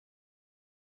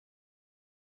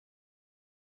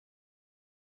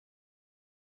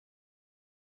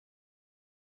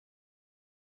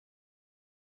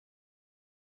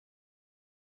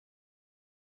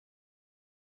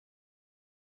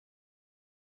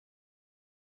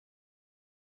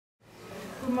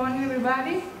good morning,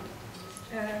 everybody.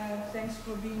 Thanks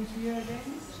for being here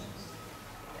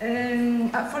again.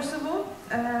 First of all,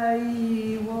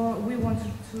 we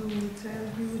wanted to tell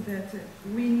you that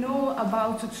we know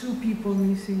about 2 people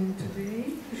missing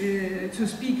today, 2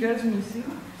 speakers missing.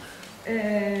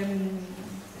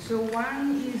 So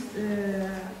one is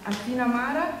Altina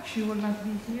Mara. She will not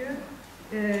be here.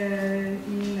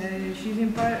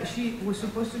 She was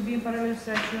supposed to be in parallel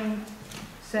session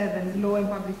 7, Law and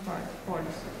Public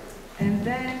Policy. And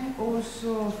then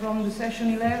also from the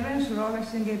session 11,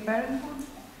 Surrogacy and Gay Parenthood,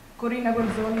 Corina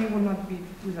Gorzoni will not be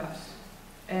with us.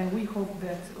 And we hope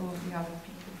that all the other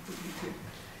people will be here.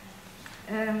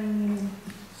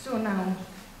 So now,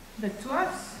 back to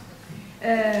us.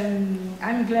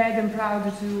 I'm glad and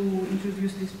proud to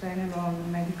introduce this panel on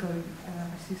medical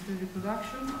assisted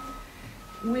reproduction.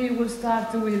 We will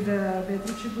start with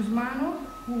Beatrice Gusmano,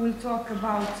 who will talk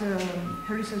about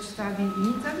her research study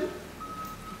in Italy.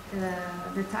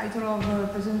 The title of her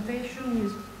presentation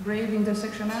is Brave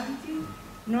Intersectionality,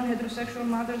 Non-Heterosexual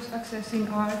Mothers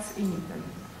Accessing Arts in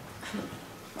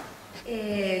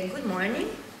Italy. Good morning.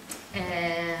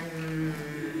 I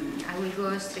will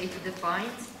go straight to the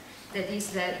point. That is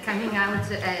that coming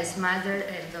out as mother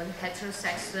and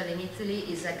non-heterosexual in Italy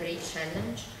is a great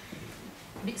challenge.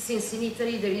 Since in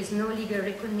Italy there is no legal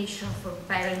recognition for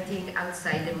parenting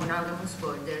outside the monogamous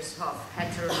borders of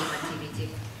heteronormativity.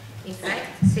 In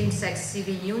fact, same-sex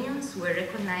civil unions were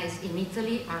recognized in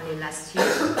Italy only last year,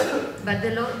 but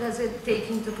the law doesn't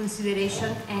take into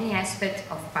consideration any aspect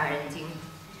of parenting.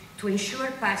 To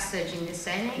ensure passage in the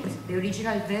Senate, the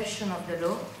original version of the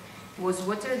law was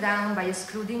watered down by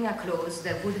excluding a clause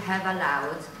that would have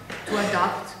allowed to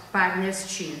adopt partners'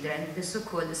 children, the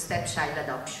so-called stepchild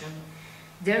adoption.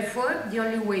 Therefore, the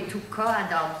only way to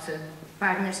co-adopt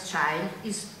partner's child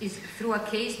is through a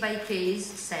case-by-case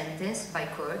sentence by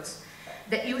courts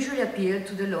that usually appeal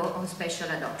to the law on special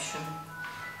adoption.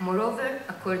 Moreover,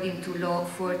 according to Law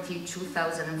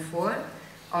 40/2004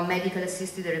 on medical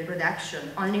assisted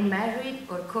reproduction, only married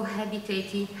or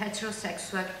cohabitating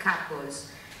heterosexual couples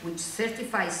which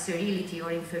certifies sterility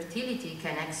or infertility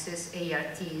can access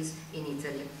ARTs in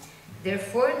Italy.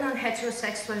 Therefore,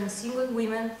 non-heterosexual and single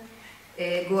women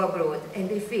go abroad and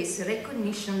they face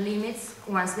recognition limits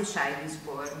once the child is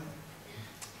born.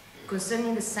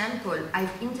 Concerning the sample,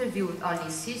 I've interviewed only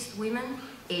cis women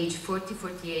aged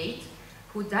 40-48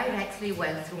 who directly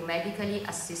went through medically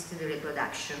assisted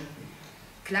reproduction.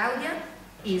 Claudia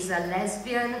is a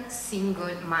lesbian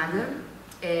single mother.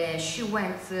 She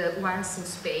went once in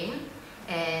Spain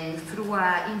and through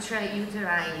an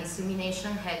intrauterine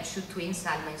insemination had 2 twins,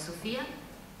 Alma and Sofia.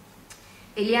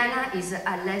 Eliana is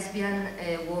a lesbian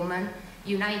woman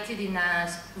united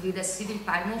with a civil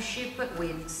partnership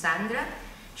with Sandra.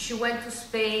 She went to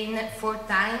Spain 4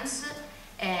 times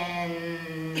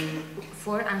and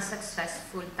 4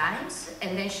 unsuccessful times,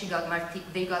 and then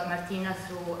they got Martina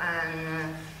through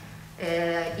an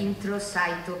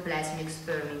intracytoplasmic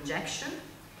sperm injection.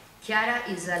 Chiara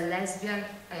is a lesbian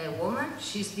woman.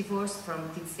 She's divorced from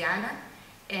Tiziana,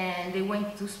 and they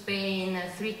went to Spain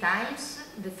 3 times.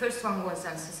 The first one was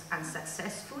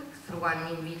unsuccessful through an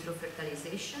in vitro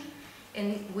fertilization,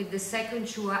 and with the second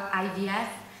through IVF,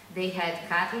 they had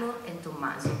Carlo and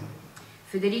Tommaso.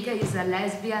 Federica is a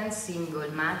lesbian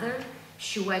single mother.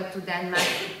 She went to Denmark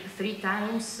 3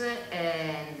 times,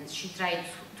 and she tried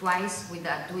twice with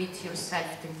a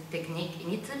do-it-yourself technique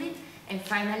in Italy, and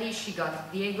finally she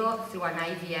got Diego through an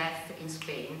IVF in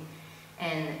Spain.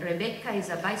 And Rebecca is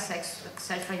a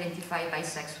self-identified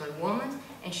bisexual woman,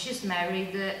 and she's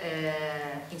married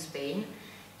in Spain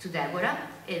to Deborah,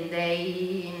 and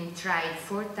they tried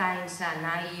 4 times an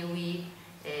IUE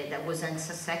that was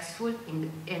unsuccessful,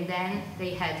 and then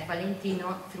they had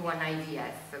Valentino through an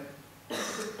IVF.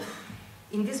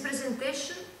 In this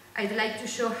presentation, I'd like to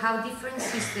show how different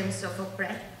systems of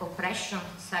oppression,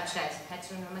 such as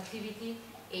heteronormativity,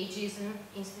 ageism,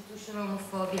 institutional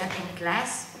homophobia, and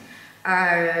class,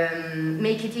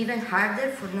 make it even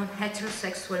harder for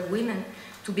non-heterosexual women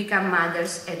to become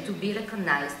mothers and to be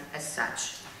recognized as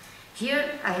such.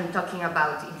 Here I am talking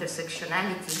about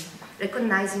intersectionality,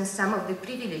 recognizing some of the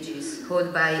privileges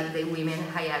held by the women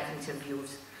I have interviewed,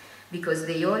 because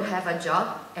they all have a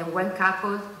job, and when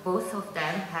coupled, both of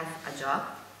them have a job.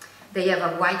 They have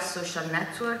a wide social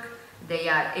network, they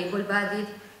are able-bodied,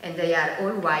 and they are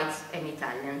all white and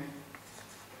Italian.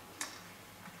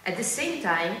 At the same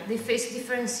time, they face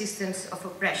different systems of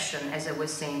oppression, as I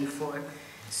was saying before.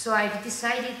 So I've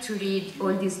decided to read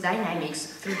all these dynamics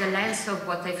through the lens of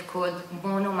what I've called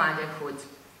mono-motherhood.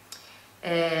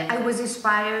 I was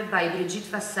inspired by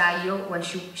Brigitte Vassallo when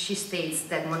she states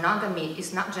that monogamy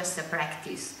is not just a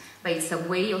practice, but it's a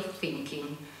way of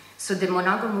thinking. So the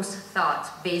monogamous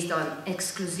thought based on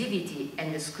exclusivity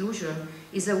and exclusion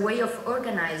is a way of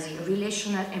organizing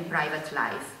relational and private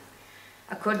life.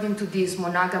 According to this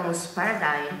monogamous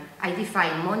paradigm, I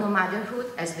define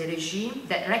monomotherhood as the regime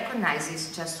that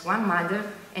recognizes just one mother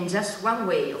and just one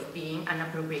way of being an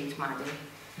appropriate mother.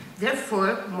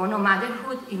 Therefore,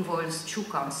 monomotherhood involves two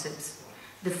concepts.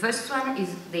 The first one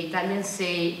is the Italians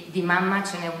say di mamma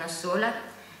ce n'è una sola,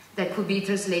 that could be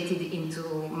translated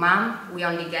into mom, we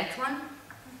only get one.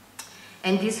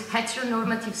 And this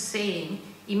heteronormative saying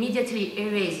immediately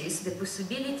erases the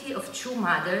possibility of two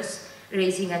mothers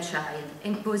raising a child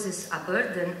and poses a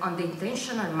burden on the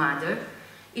intentional mother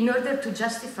in order to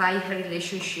justify her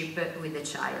relationship with the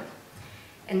child.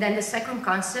 And then the second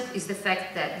concept is the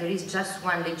fact that there is just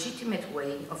one legitimate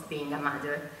way of being a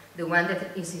mother, the one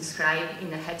that is inscribed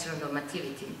in a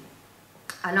heteronormativity.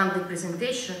 Along the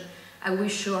presentation, I will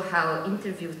show how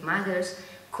interviewed mothers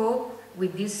cope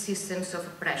with these systems of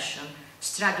oppression,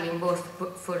 struggling both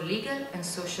for legal and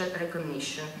social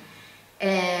recognition.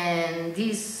 And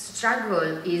this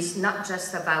struggle is not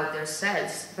just about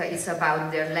themselves, but it's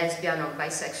about their lesbian or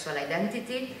bisexual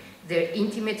identity, their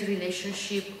intimate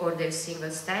relationship or their single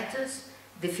status,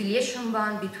 the filiation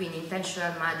bond between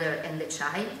intentional mother and the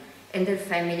child, and their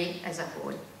family as a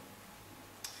whole.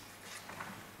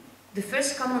 The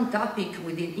first common topic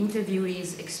within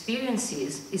interviewees'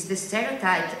 experiences is the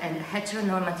stereotype and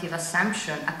heteronormative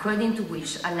assumption according to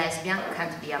which a lesbian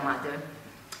can't be a mother.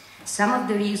 Some of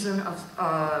the reasons,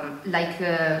 like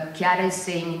Chiara is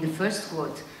saying in the first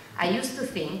quote, I used to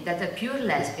think that a pure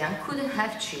lesbian couldn't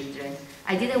have children.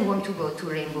 I didn't want to go to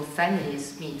Rainbow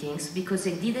Families meetings because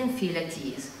I didn't feel at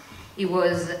ease. It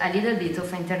was a little bit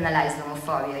of internalized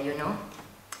homophobia, you know?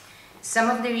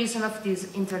 Some of the reasons of this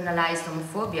internalized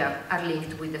homophobia are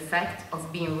linked with the fact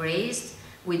of being raised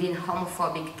within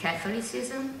homophobic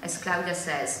Catholicism. As Claudia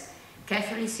says,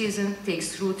 Catholicism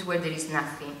takes root where there is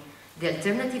nothing. The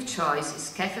alternative choice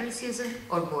is Catholicism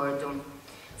or boredom.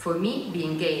 For me,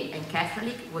 being gay and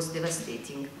Catholic was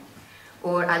devastating.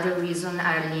 Or other reasons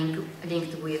are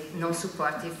linked with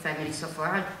non-supportive families of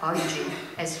origin.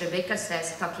 As Rebecca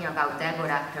says, talking about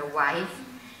Deborah, her wife,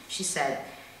 she said,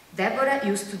 Deborah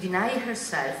used to deny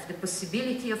herself the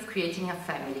possibility of creating a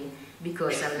family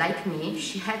because, unlike me,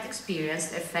 she had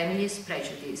experienced her family's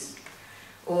prejudice.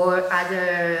 Or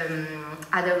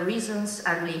other reasons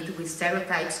are linked with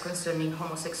stereotypes concerning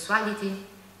homosexuality.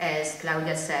 As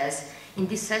Claudia says, in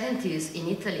the 70s in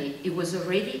Italy, it was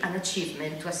already an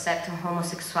achievement to accept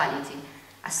homosexuality.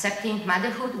 Accepting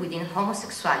motherhood within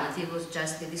homosexuality was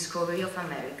just the discovery of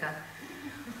America.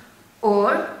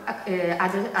 Or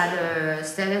other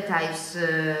stereotypes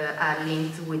are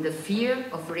linked with the fear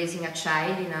of raising a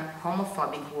child in a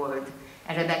homophobic world.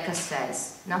 And Rebecca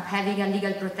says, not having a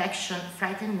legal protection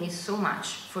frightened me so much.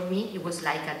 For me, it was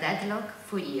like a deadlock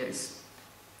for years.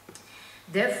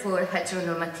 Therefore,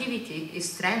 heteronormativity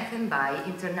is strengthened by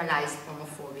internalized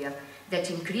homophobia that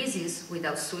increases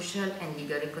without social and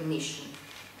legal recognition.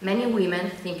 Many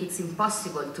women think it's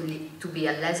impossible to be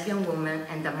a lesbian woman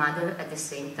and a mother at the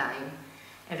same time.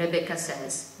 And Rebecca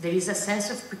says, there is a sense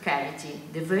of precarity,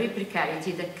 the very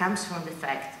precarity that comes from the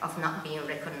fact of not being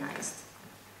recognized.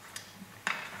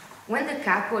 When the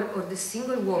couple or the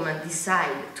single woman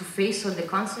decide to face all the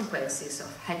consequences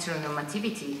of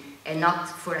heteronormativity and opt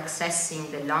for accessing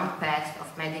the long path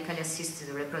of medically assisted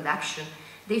reproduction,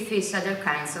 they face other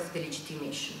kinds of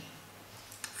delegitimation.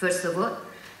 First of all,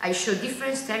 I show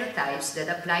different stereotypes that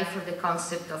apply for the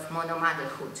concept of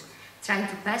monomotherhood, trying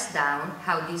to pass down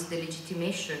how these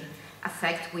delegitimation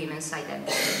affect women's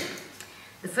identity.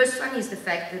 The first one is the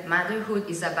fact that motherhood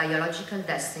is a biological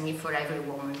destiny for every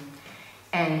woman.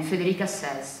 And Federica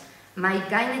says, my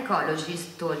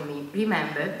gynecologist told me,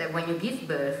 remember that when you give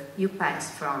birth, you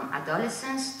pass from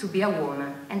adolescence to be a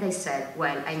woman. And I said,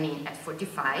 well, I mean at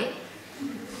 45.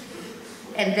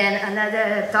 And then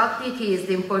another topic is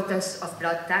the importance of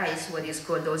blood ties, what is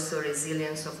called also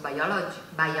resilience of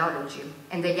biology.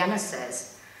 And Eliana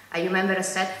says, I remember a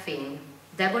sad thing.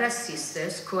 Deborah's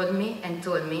sisters called me and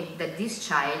told me that this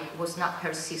child was not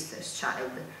her sister's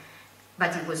child,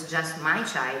 but it was just my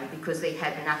child because they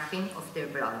had nothing of their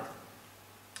blood.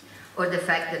 Or the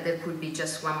fact that there could be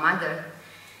just one mother.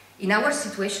 In our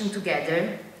situation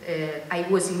together, I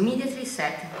was immediately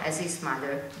set as his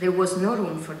mother. There was no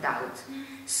room for doubt.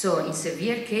 So in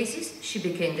severe cases, she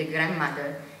became the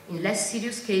grandmother. In less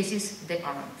serious cases, the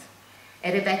aunt.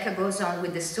 And Rebecca goes on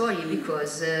with the story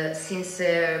because since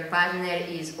her partner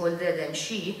is older than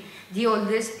she, the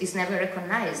oldest is never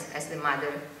recognized as the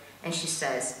mother. And she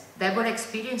says, Deborah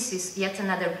experiences yet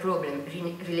another problem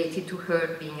related to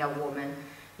her being a woman,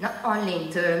 not only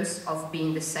in terms of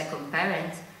being the second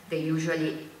parent, that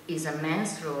usually is a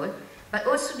man's role, but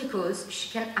also because she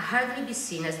can hardly be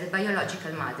seen as the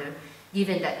biological mother,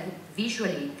 given that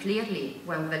visually, clearly,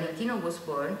 when Valentino was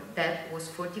born, Deb was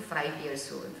 45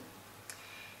 years old.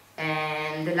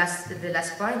 And the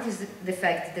last point is the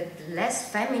fact that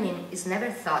less feminine is never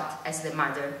thought as the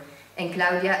mother. And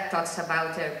Claudia talks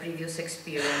about her previous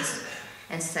experience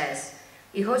and says,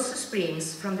 it also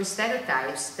springs from the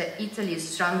stereotypes that Italy is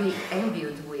strongly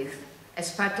imbued with.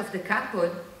 As part of the couple,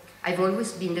 I've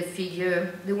always been the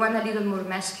figure, the one a little more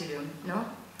masculine, no?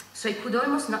 So I could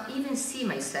almost not even see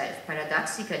myself,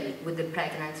 paradoxically, with the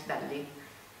pregnant belly.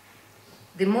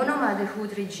 The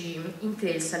mono-motherhood regime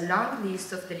entails a long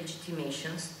list of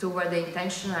delegitimations toward the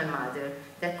intentional mother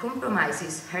that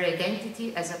compromises her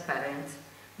identity as a parent.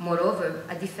 Moreover,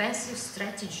 a defensive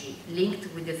strategy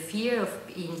linked with the fear of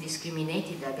being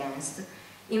discriminated against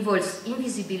involves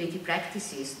invisibility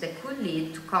practices that could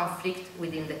lead to conflict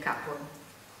within the couple.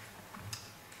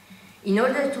 In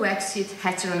order to exit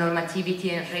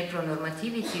heteronormativity and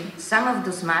repronormativity, some of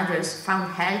those mothers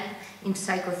found help in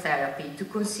psychotherapy to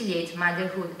conciliate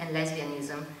motherhood and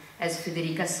lesbianism, as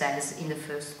Federica says in the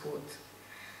first quote.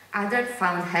 Others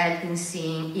found help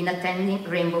in attending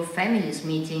Rainbow Families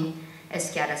meeting,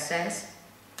 as Chiara says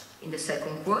in the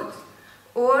second quote,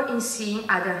 or in seeing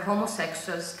other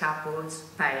homosexual couples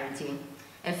parenting.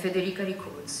 And Federica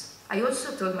recalls, I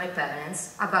also told my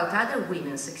parents about other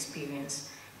women's experience,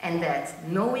 and that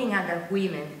knowing other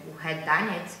women who had done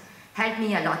it helped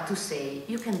me a lot to say,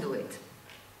 you can do it.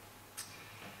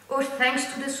 Or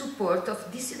thanks to the support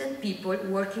of dissident people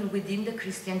working within the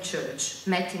Christian church,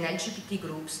 met in LGBT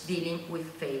groups dealing with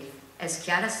faith. As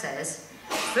Chiara says,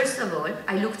 first of all,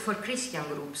 I looked for Christian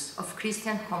groups of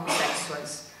Christian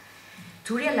homosexuals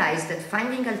to realize that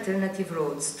finding alternative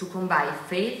roads to combine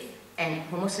faith and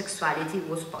homosexuality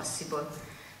was possible.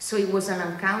 So it was an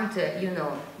encounter, you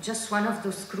know, just one of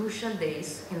those crucial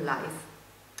days in life.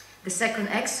 The second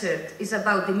excerpt is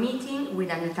about the meeting with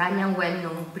an Italian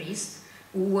well-known priest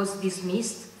who was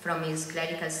dismissed from his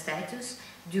clerical status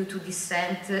due to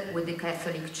dissent with the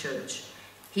Catholic Church.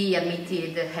 He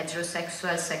admitted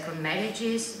heterosexual second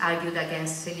marriages, argued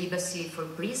against celibacy for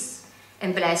priests,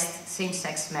 and blessed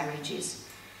same-sex marriages.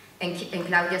 And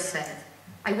Claudia said,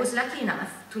 I was lucky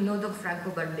enough to know Don Franco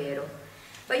Barbero.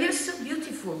 But you're so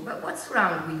beautiful, but what's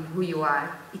wrong with who you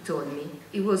are? He told me.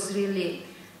 It was really,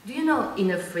 do you know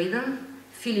inner freedom?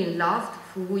 Feeling loved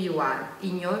for who you are,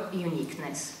 in your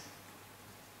uniqueness.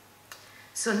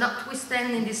 So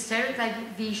notwithstanding the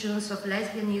stereotyped visions of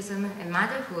lesbianism and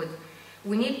motherhood,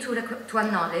 we need to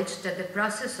acknowledge that the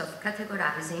process of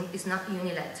categorizing is not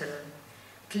unilateral.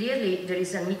 Clearly, there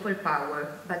is an equal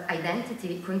power, but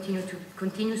identity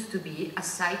continues to be a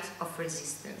site of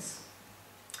resistance.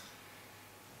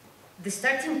 The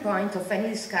starting point of any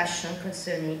discussion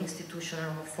concerning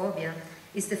institutional homophobia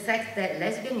is the fact that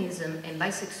lesbianism and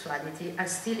bisexuality are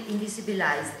still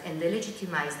invisibilized and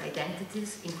delegitimized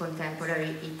identities in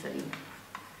contemporary Italy.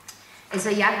 As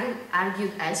I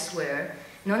argued elsewhere,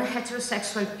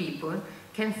 non-heterosexual people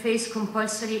can face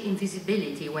compulsory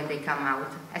invisibility when they come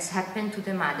out, as happened to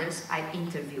the mothers I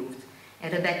interviewed.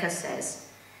 And Rebecca says,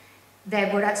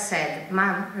 Deborah said,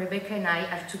 Mom, Rebecca and I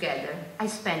are together. I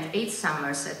spent 8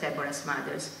 summers at Deborah's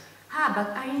mother's. Ah,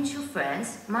 but aren't you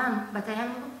friends? Mom, but I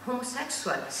am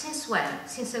homosexual. Since when?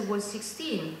 Since I was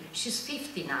 16. She's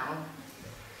 50 now.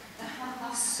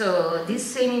 So this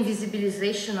same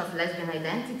invisibilization of lesbian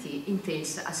identity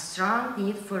entails a strong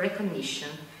need for recognition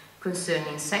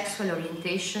concerning sexual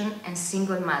orientation and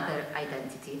single mother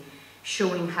identity,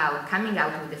 showing how coming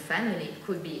out with the family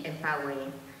could be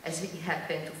empowering, as it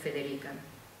happened to Federica.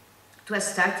 To have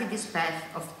started this path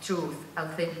of truth,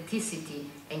 authenticity,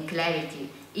 and clarity,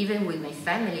 even with my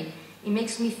family, it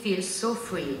makes me feel so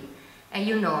free. And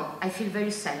you know, I feel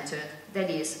very centered. That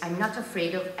is, I'm not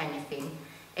afraid of anything.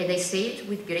 And I say it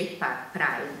with great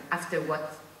pride after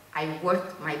what I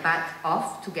worked my butt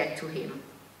off to get to him.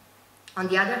 On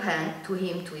the other hand, to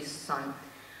him, to his son.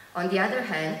 On the other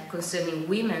hand, concerning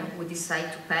women who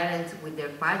decide to parent with their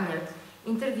partner,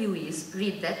 interviewees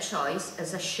read that choice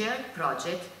as a shared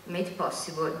project made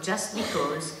possible just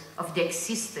because of the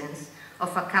existence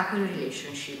of a couple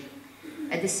relationship.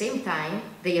 At the same time,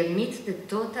 they admit the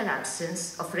total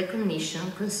absence of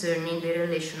recognition concerning their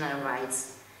relational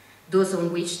rights, those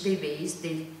on which they base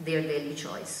their daily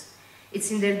choice. It's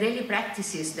in their daily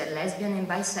practices that lesbian and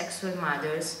bisexual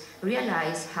mothers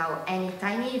realize how any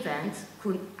tiny event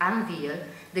could unveil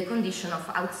the condition of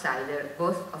outsider,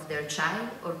 both of their child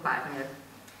or partner.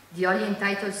 The only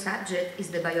entitled subject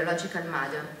is the biological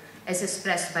mother, as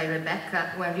expressed by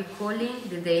Rebecca when recalling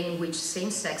the day in which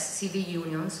same-sex civil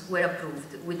unions were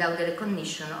approved without the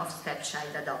recognition of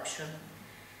stepchild adoption.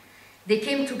 They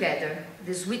came together,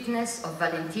 the sweetness of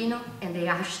Valentino and the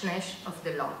harshness of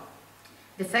the law.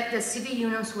 The fact that civil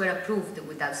unions were approved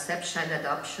without stepchild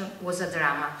adoption was a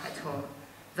drama at home.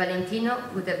 Valentino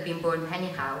would have been born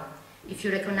anyhow. If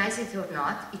you recognize it or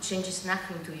not, it changes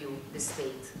nothing to you, the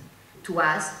state. To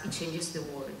us, it changes the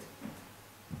world.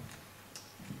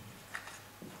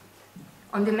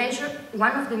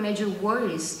 One of the major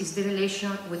worries is the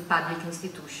relation with public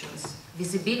institutions.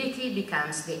 Visibility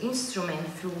becomes the instrument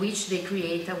through which they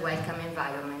create a welcome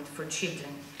environment for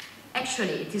children.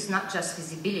 Actually, it is not just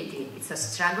visibility, it's a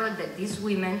struggle that these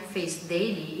women face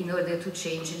daily in order to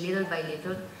change little by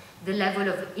little the level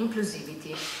of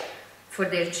inclusivity for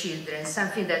their children,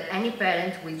 something that any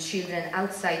parent with children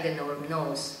outside the norm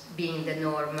knows, being the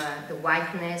norm, the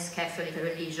whiteness, Catholic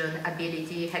religion,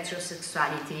 ability,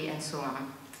 heterosexuality, and so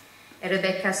on.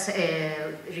 Rebecca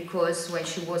recalls when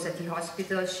she was at the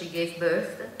hospital, she gave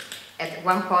birth. At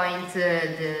one point,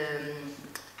 the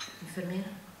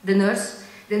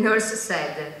nurse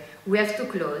said, "We have to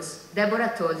close."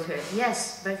 Deborah told her,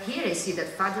 "Yes, but here I see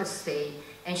that fathers stay."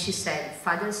 And she said,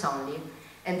 "Fathers only."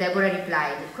 And Deborah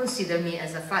replied, "Consider me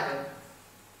as a father."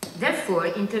 Therefore,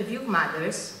 interviewed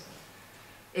mothers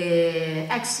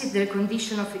exit their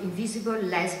condition of invisible,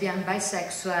 lesbian,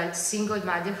 bisexual, single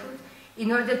motherhood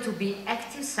in order to be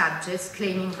active subjects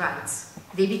claiming rights.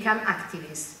 They become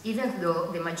activists, even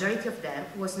though the majority of them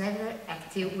was never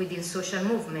active within social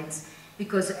movements,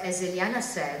 because, as Eliana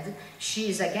said, she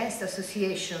is against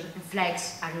association and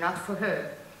flags are not for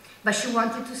her. But she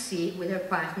wanted to see with her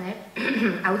partner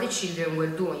how the children were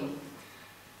doing.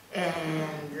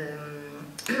 And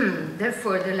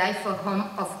therefore, the life of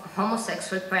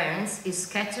homosexual parents is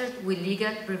scattered with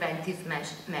legal preventive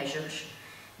measures.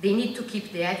 They need to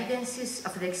keep the evidences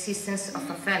of the existence of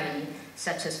a family,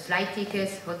 such as flight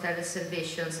tickets, hotel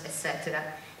reservations, etc.,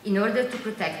 in order to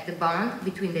protect the bond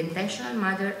between the intentional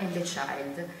mother and the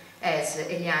child, as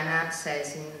Eliana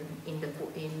says in the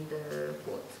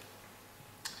quote.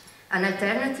 An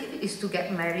alternative is to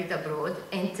get married abroad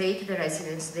and take the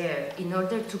residence there in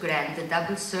order to grant the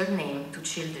double surname to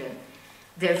children.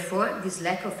 Therefore, this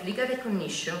lack of legal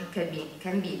recognition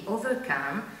can be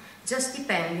overcome just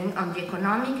depending on the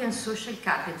economic and social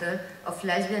capital of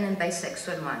lesbian and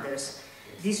bisexual mothers.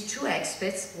 These two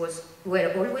aspects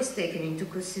were always taken into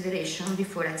consideration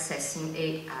before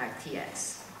accessing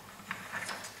ARTS.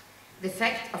 The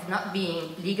fact of not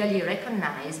being legally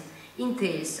recognized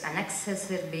entails an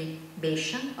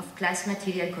exacerbation of class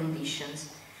material conditions.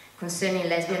 Concerning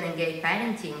lesbian and gay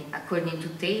parenting, according to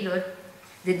Taylor,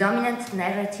 the dominant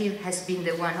narrative has been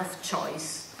the one of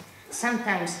choice,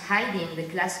 sometimes hiding the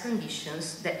class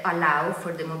conditions that allow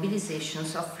for the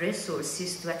mobilizations of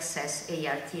resources to access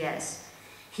ARTS.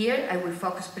 Here, I will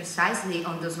focus precisely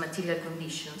on those material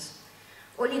conditions.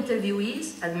 All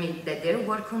interviewees admit that their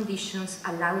work conditions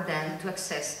allow them to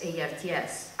access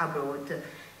ARTS abroad,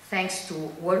 thanks to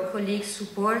work colleagues'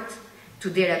 support, to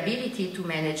their ability to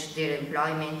manage their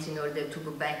employment in order to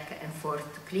go back and forth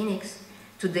to clinics,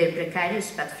 to their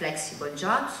precarious but flexible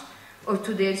jobs, or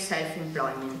to their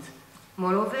self-employment.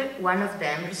 Moreover, one of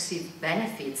them received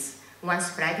benefits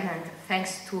once pregnant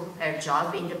thanks to her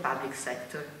job in the public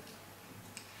sector.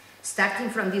 Starting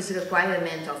from this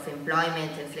requirement of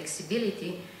employment and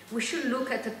flexibility, we should look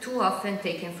at a too often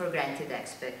taken for granted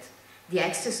aspect, the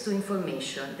access to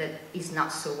information that is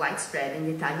not so widespread in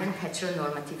the Italian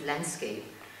heteronormative landscape.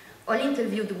 All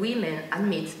interviewed women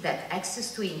admit that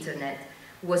access to internet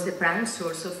was the prime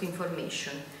source of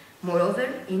information. Moreover,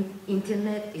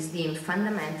 internet is deemed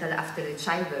fundamental after the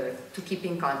childbirth to keep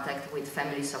in contact with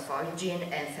families of origin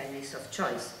and families of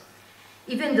choice.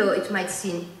 Even though it might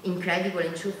seem incredible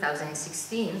in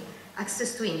 2016,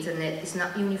 access to internet is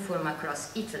not uniform across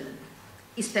Italy,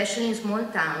 especially in small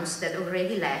towns that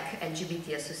already lack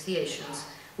LGBT associations,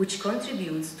 which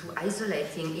contributes to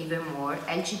isolating even more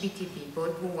LGBT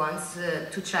people who want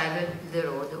to travel the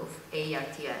road of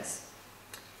ARTS.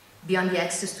 Beyond the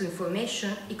access to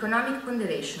information, economic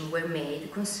ponderations were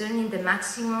made concerning the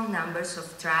maximum numbers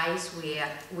of tries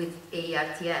with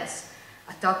ARTS,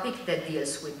 a topic that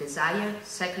deals with desire,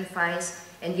 sacrifice,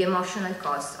 and the emotional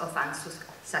cost of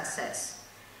unsuccess.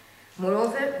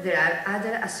 Moreover, there are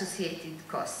other associated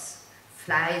costs.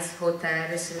 flights, hotel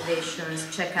reservations,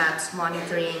 checkups,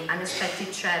 monitoring,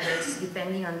 unexpected travels,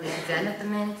 depending on the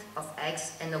development of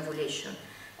eggs and ovulation,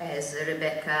 as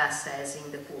Rebecca says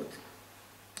in the quote.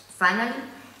 Finally,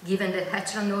 given the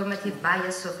heteronormative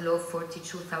bias of Law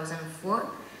 42/2004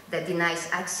 that denies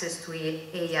access to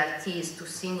ARTs to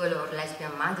single or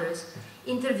lesbian mothers,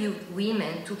 interviewed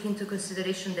women took into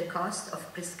consideration the cost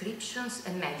of prescriptions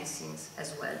and medicines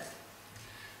as well.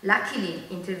 Luckily,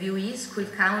 interviewees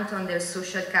could count on their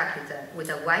social capital with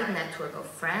a wide network of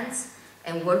friends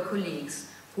and work colleagues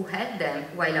who helped them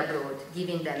while abroad,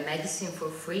 giving them medicine for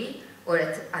free or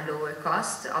at a lower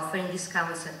cost, offering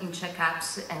discounts in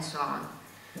checkups and so on.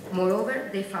 Moreover,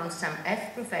 they found some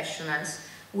health professionals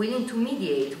willing to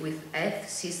mediate with health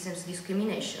systems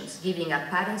discriminations, giving a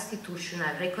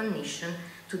par-institutional recognition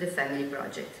to the family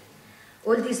project.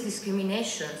 All these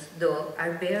discriminations, though,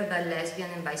 are borne by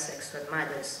lesbian and bisexual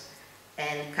mothers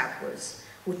and couples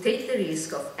who take the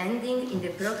risk of ending in the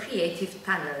procreative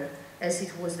tunnel, as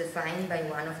it was defined by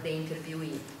one of the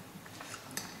interviewees.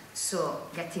 So,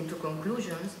 getting to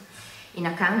conclusions, in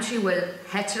a country where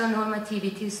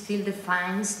heteronormativity still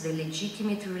defines the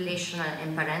legitimate relational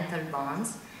and parental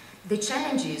bonds, the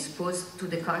challenges posed to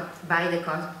the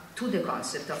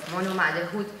concept of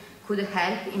monomotherhood could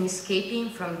help in escaping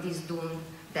from this doomed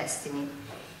destiny.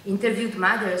 Interviewed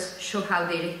mothers show how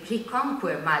they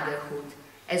reconquer motherhood.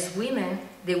 As women,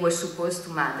 they were supposed to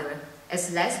mother.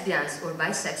 As lesbians or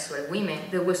bisexual women,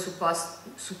 they were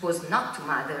supposed not to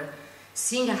mother.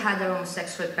 Seeing other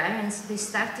homosexual parents, they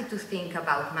started to think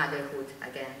about motherhood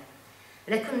again.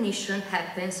 Recognition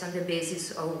happens on the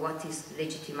basis of what is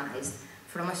legitimized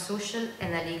from a social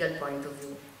and a legal point of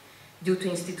view. Due to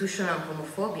institutional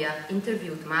homophobia,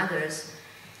 interviewed mothers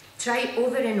try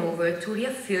over and over to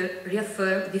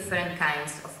reaffirm different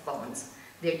kinds of bonds: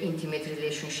 their intimate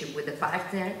relationship with the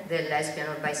partner, their lesbian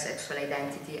or bisexual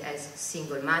identity as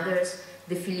single mothers,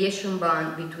 the filiation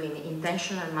bond between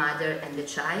intentional mother and the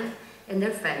child, and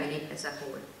their family as a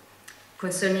whole.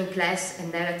 Concerning class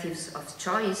and narratives of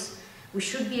choice, we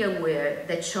should be aware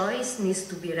that choice needs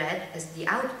to be read as the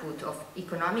output of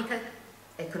economic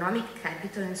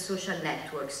capital and social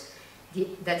networks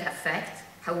that affect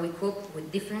how we cope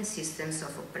with different systems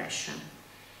of oppression.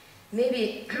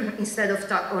 Maybe instead of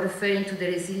referring to the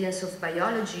resilience of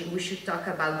biology, we should talk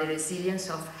about the resilience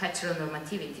of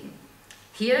heteronormativity.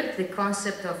 Here, the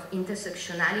concept of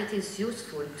intersectionality is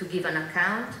useful to give an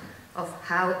account of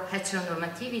how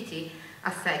heteronormativity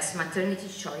affects maternity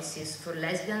choices for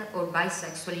lesbian or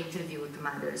bisexual interviewed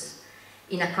mothers,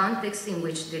 in a context in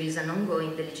which there is an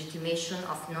ongoing delegitimation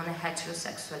of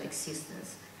non-heterosexual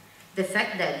existence. The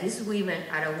fact that these women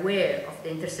are aware of the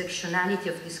intersectionality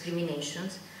of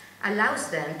discriminations allows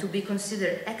them to be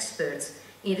considered experts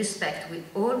in respect with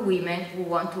all women who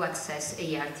want to access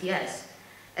ARTS.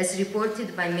 As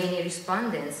reported by many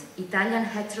respondents, Italian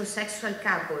heterosexual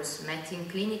couples met in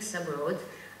clinics abroad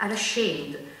are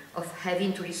ashamed of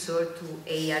having to resort to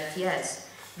ARTS,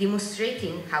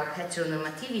 demonstrating how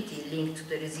heteronormativity linked to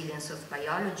the resilience of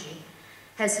biology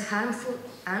has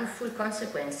harmful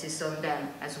consequences on them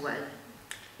as well.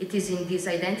 It is in these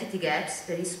identity gaps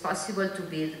that it is possible to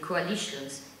build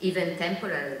coalitions, even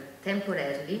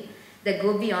temporarily, that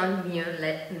go beyond mere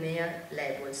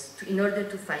levels, in order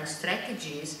to find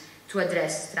strategies to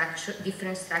address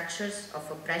different structures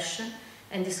of oppression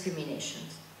and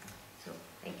discriminations. So,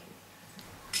 thank you.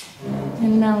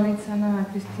 And now it's Ana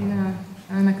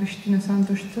Cristina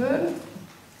Santos' turn.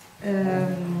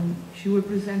 She will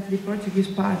present the Portuguese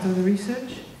part of the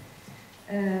research.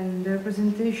 And the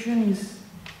presentation is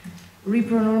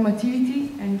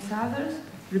Repronormativity and its others,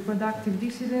 reproductive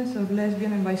dissidence of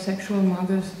lesbian and bisexual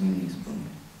mothers in Lisbon.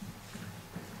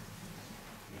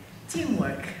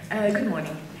 Teamwork. Good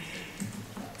morning.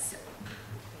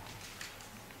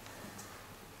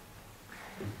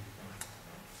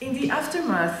 In the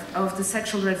aftermath of the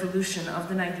sexual revolution of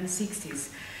the 1960s,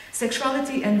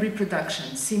 sexuality and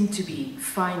reproduction seemed to be,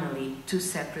 finally, two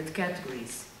separate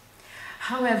categories.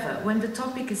 However, when the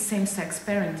topic is same-sex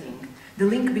parenting, the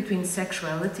link between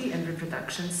sexuality and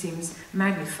reproduction seems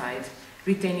magnified,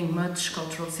 retaining much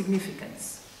cultural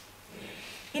significance.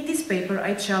 In this paper,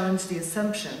 I challenge the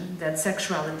assumption that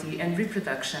sexuality and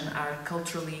reproduction are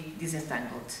culturally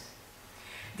disentangled.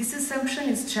 This assumption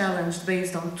is challenged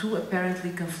based on two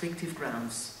apparently conflicting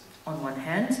grounds. On one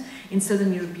hand, in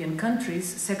Southern European countries,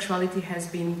 sexuality has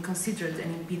been considered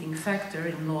an impeding factor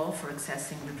in law for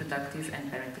accessing reproductive and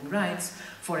parenting rights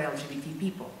for LGBT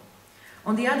people.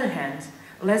 On the other hand,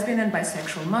 lesbian and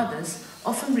bisexual mothers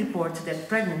often report that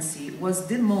pregnancy was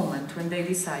the moment when they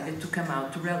decided to come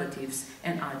out to relatives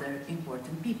and other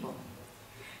important people.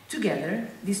 Together,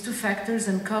 these two factors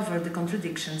uncover the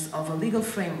contradictions of a legal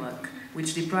framework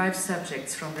which deprives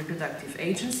subjects from reproductive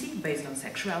agency based on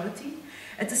sexuality,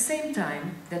 at the same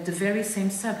time that the very same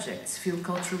subjects feel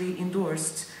culturally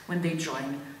endorsed when they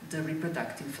join the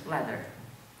reproductive ladder.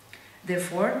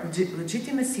 Therefore,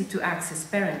 legitimacy to access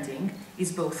parenting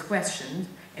is both questioned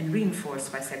and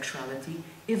reinforced by sexuality,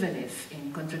 even if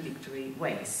in contradictory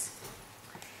ways.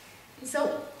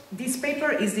 So, this paper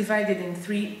is divided in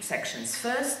three sections.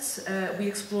 First, we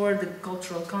explore the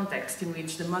cultural context in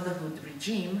which the motherhood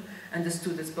regime,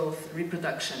 understood as both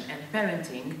reproduction and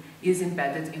parenting, is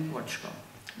embedded in Portugal.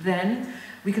 Then,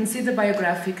 we consider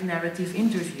biographic narrative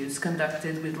interviews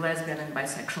conducted with lesbian and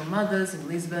bisexual mothers in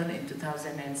Lisbon in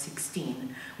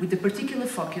 2016, with a particular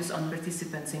focus on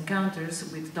participants' encounters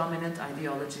with dominant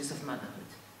ideologies of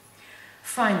motherhood.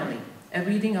 Finally, a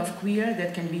reading of Queer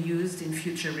that can be used in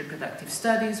future reproductive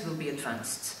studies will be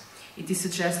advanced. It is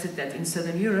suggested that in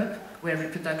Southern Europe, where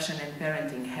reproduction and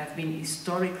parenting have been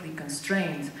historically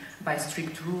constrained by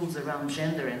strict rules around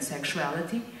gender and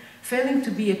sexuality, failing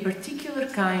to be a particular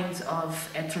kind of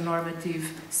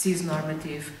heteronormative,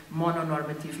 cisnormative,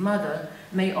 mononormative mother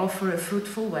may offer a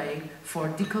fruitful way for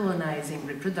decolonizing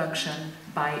reproduction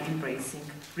by embracing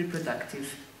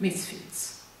reproductive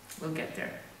misfits. We'll get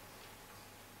there.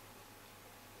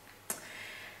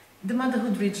 The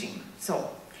motherhood regime.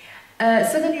 So,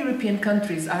 Southern European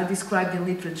countries are described in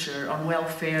literature on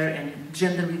welfare and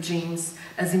gender regimes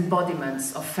as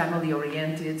embodiments of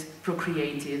family-oriented,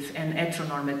 procreative, and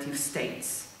heteronormative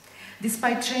states.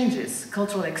 Despite changes,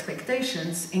 cultural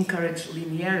expectations encourage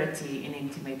linearity in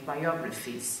intimate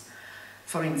biographies.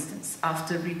 For instance,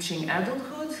 after reaching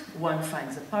adulthood, one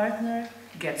finds a partner,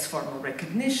 gets formal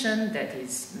recognition, that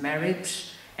is,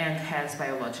 marriage, and has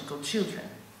biological children.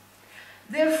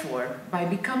 Therefore, by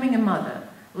becoming a mother,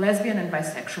 lesbian and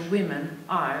bisexual women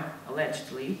are,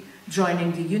 allegedly,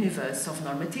 joining the universe of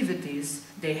normativities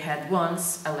they had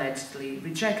once allegedly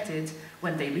rejected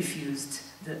when they refused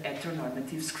the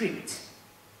heteronormative script.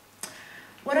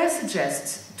 What I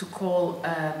suggest to call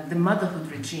the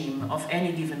motherhood regime of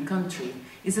any given country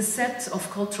is a set of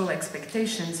cultural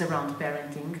expectations around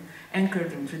parenting,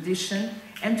 anchored in tradition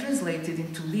and translated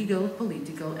into legal,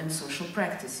 political, and social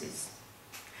practices.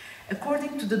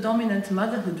 According to the dominant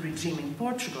motherhood regime in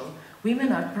Portugal,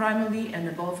 women are primarily and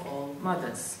above all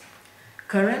mothers.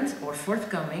 Current or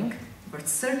forthcoming, but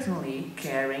certainly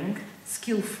caring,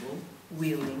 skillful,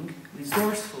 willing,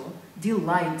 resourceful,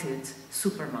 delighted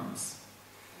supermoms.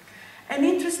 An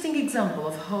interesting example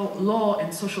of how law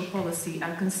and social policy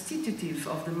are constitutive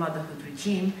of the motherhood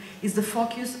regime is the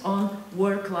focus on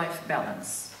work-life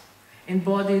balance,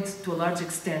 embodied to a large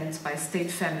extent by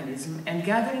state feminism and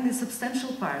gathering a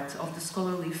substantial part of the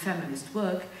scholarly feminist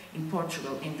work in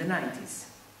Portugal in the 90s.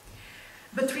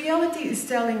 But reality is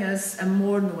telling us a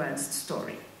more nuanced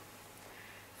story.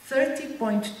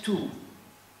 30.2.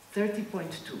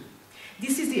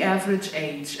 This is the average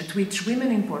age at which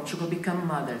women in Portugal become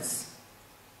mothers.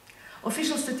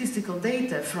 Official statistical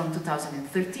data from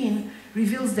 2013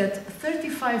 reveals that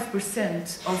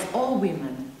 35% of all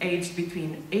women aged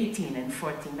between 18 and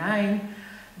 49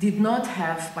 did not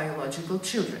have biological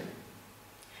children.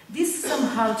 This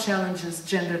somehow challenges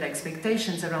gendered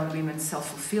expectations around women's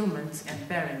self-fulfillment and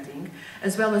parenting,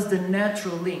 as well as the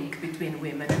natural link between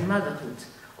women and motherhood,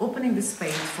 opening the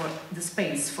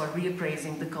space for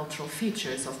reappraising the cultural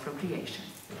features of procreation.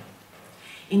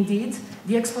 Indeed,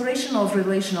 the exploration of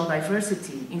relational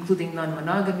diversity, including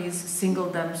non-monogamies,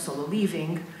 singledom, solo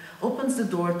living, opens the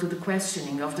door to the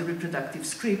questioning of the reproductive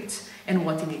script and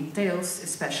what it entails,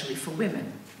 especially for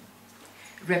women.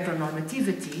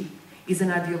 Repronormativity is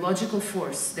an ideological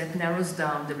force that narrows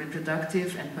down the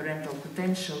reproductive and parental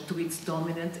potential to its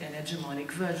dominant and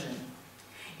hegemonic version.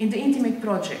 In the Intimate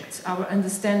Project, our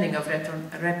understanding of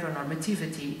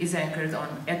repronormativity is anchored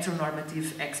on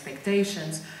heteronormative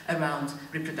expectations around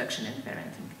reproduction and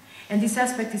parenting. And this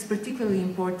aspect is particularly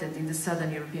important in the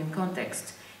Southern European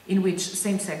context, in which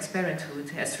same-sex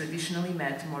parenthood has traditionally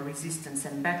met more resistance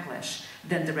and backlash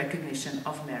than the recognition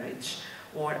of marriage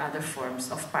or other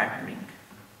forms of partnering.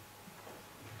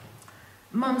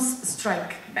 Moms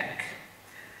strike back.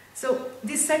 So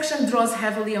this section draws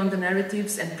heavily on the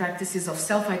narratives and practices of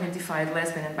self-identified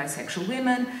lesbian and bisexual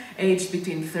women aged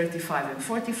between 35 and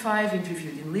 45,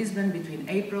 interviewed in Lisbon between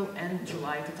April and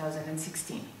July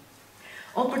 2016.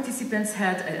 All participants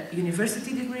had a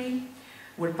university degree,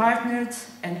 were partnered,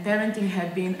 and parenting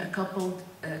had been a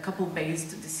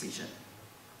couple-based decision.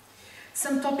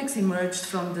 Some topics emerged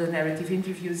from the narrative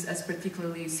interviews as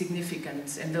particularly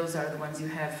significant, and those are the ones you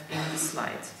have in the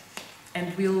slide.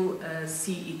 And we'll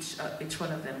see each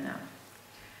one of them now.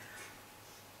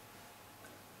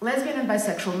 Lesbian and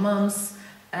bisexual moms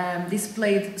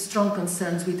displayed strong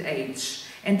concerns with age,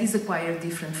 and these acquired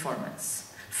different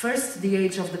formats. First, the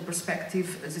age of the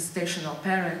prospective gestational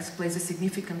parent plays a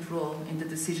significant role in the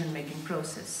decision-making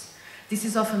process. This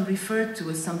is often referred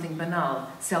to as something banal,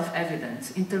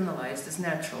 self-evident, internalized as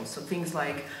natural. So things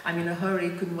like, I'm in a hurry,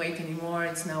 couldn't wait anymore,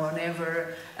 it's now or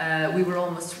never, we were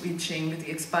almost reaching the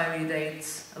expiry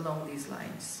dates, along these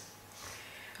lines.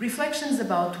 Reflections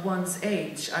about one's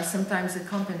age are sometimes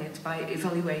accompanied by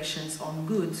evaluations on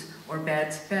good or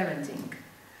bad parenting.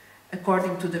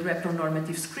 According to the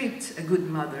repronormative script, a good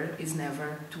mother is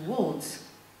never too old.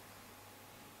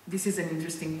 This is an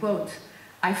interesting quote.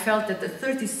 I felt that at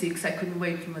 36 I couldn't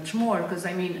wait much more because,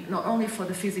 I mean, not only for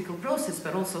the physical process,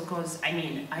 but also because, I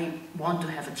mean, I want to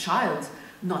have a child,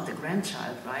 not a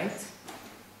grandchild, right?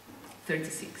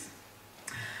 36.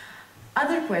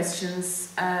 Other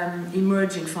questions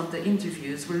emerging from the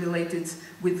interviews were related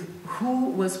with who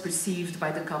was perceived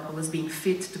by the couple as being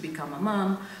fit to become a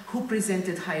mom, who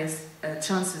presented highest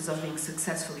chances of being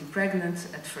successfully pregnant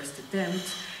at first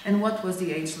attempt, and what was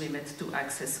the age limit to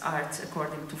access art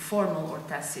according to formal or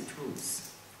tacit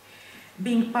rules.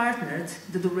 Being partnered,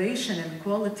 the duration and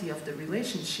quality of the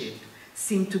relationship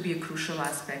seemed to be a crucial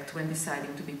aspect when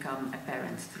deciding to become a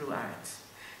parent through art.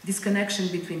 This connection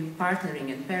between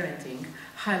partnering and parenting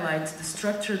highlights the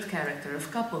structured character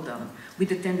of coupledom,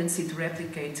 with a tendency to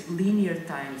replicate linear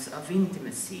times of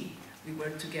intimacy. We were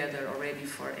together already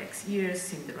for X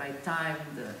years, in the right time,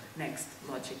 the next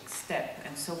logic step,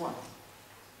 and so on.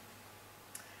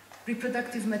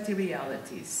 Reproductive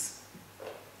materialities.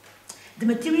 The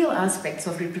material aspects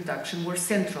of reproduction were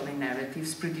central in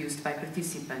narratives produced by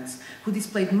participants who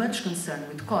displayed much concern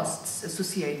with costs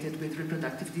associated with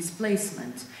reproductive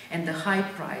displacement and the high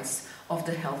price of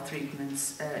the health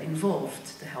treatments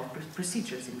involved, the health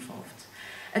procedures involved.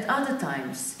 At other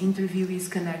times,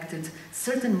 interviewees connected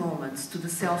certain moments to the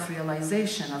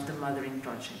self-realization of the mothering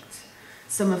project.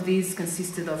 Some of these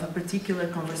consisted of a particular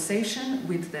conversation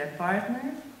with their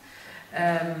partner.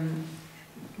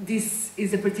 This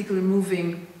is a particularly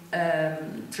moving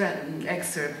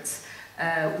excerpt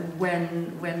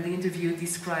when the interview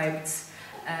described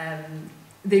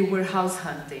they were house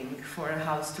hunting for a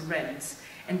house to rent,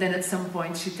 and then at some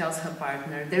point she tells her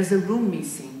partner, there's a room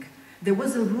missing. There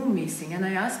was a room missing, and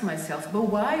I asked myself, but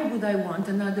why would I want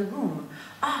another room?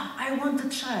 Ah, I want a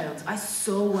child. I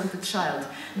so want a child.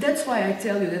 That's why I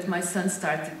tell you that my son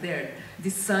started there.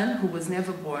 This son, who was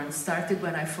never born, started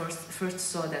when I first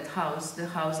saw that house, the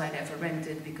house I never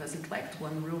rented because it lacked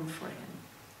one room for him.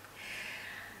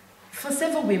 For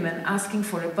several women asking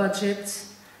for a budget,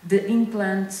 the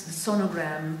implant, the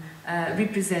sonogram,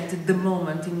 represented the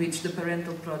moment in which the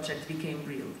parental project became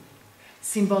real.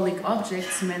 Symbolic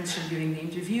objects mentioned during the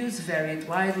interviews varied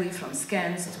widely from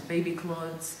scans to baby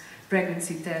clothes,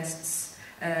 pregnancy tests,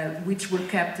 which were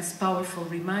kept as powerful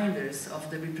reminders of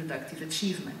the reproductive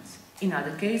achievement. In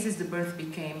other cases, the birth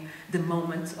became the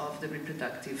moment of the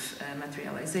reproductive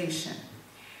materialization.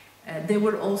 There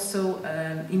were also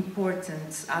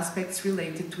important aspects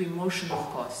related to emotional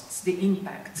costs, the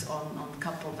impact on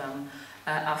coupledom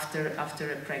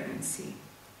after a pregnancy.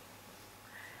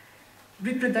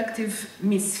 Reproductive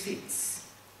misfits.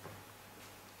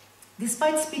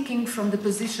 Despite speaking from the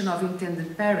position of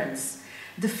intended parents,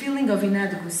 the feeling of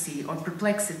inadequacy or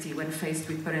perplexity when faced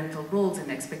with parental roles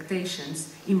and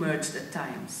expectations emerged at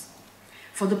times.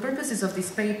 For the purposes of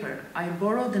this paper, I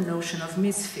borrowed the notion of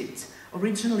misfit,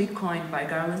 originally coined by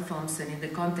Garland Thompson in the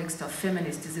context of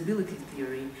feminist disability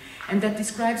theory, and that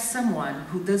describes someone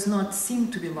who does not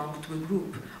seem to belong to a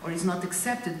group or is not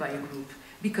accepted by a group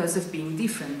because of being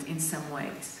different in some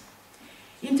ways.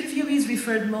 Interviewees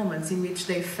referred moments in which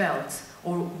they felt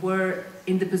or were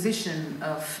in the position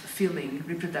of feeling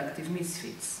reproductive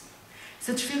misfits.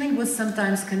 Such feeling was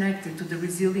sometimes connected to the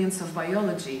resilience of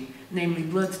biology, namely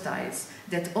blood ties,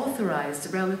 that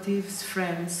authorized relatives,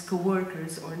 friends,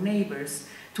 co-workers, or neighbors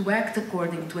to act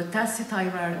according to a tacit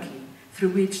hierarchy through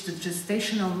which the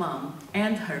gestational mom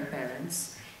and her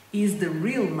parents is the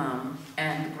real mom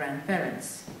and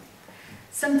grandparents.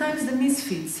 Sometimes the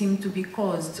misfit seemed to be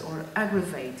caused or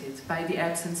aggravated by the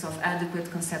absence of adequate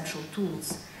conceptual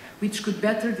tools, which could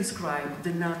better describe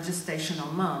the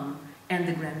non-gestational mom and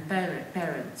the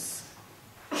grandparents.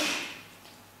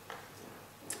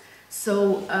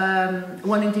 So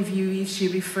one interviewee, she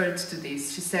referred to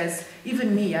this. She says,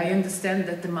 even me, I understand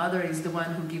that the mother is the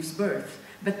one who gives birth,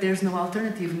 but there's no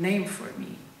alternative name for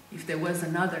me. If there was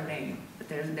another name, but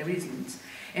there isn't.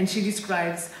 And she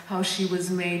describes how she was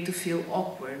made to feel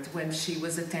awkward when she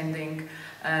was attending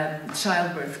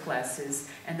childbirth classes,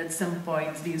 and at some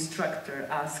point the instructor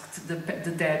asked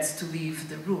the dads to leave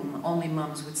the room, only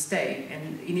moms would stay,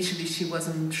 and initially she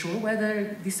wasn't sure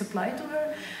whether this applied to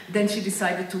her. Then she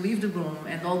decided to leave the room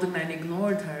and all the men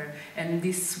ignored her, and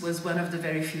this was one of the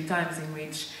very few times in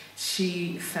which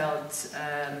she felt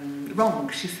wrong,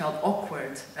 she felt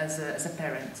awkward as a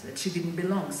parent, that she didn't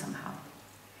belong somehow.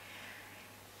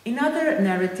 In other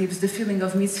narratives, the feeling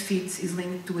of misfit is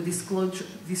linked to a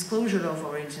disclosure of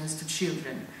origins to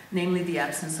children, namely the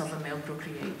absence of a male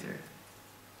procreator.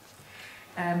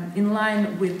 In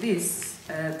line with this,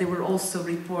 there were also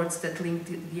reports that linked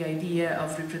the idea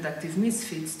of reproductive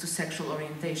misfits to sexual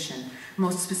orientation,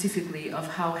 most specifically of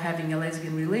how having a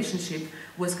lesbian relationship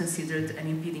was considered an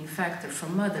impeding factor for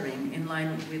mothering, in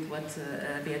line with what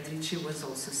Beatrice was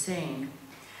also saying.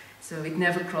 So it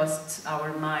never crossed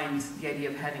our mind, the idea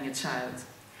of having a child.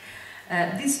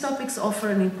 These topics offer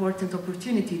an important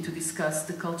opportunity to discuss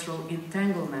the cultural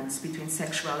entanglements between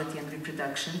sexuality and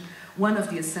reproduction, one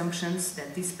of the assumptions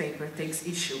that this paper takes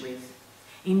issue with.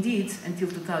 Indeed, until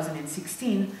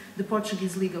 2016, the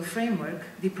Portuguese legal framework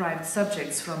deprived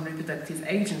subjects from reproductive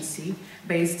agency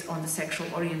based on the sexual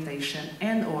orientation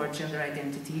and/or gender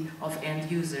identity of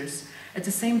end users, at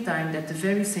the same time that the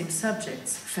very same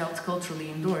subjects felt culturally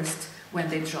endorsed when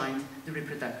they joined the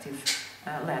reproductive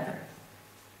ladder.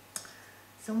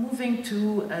 So moving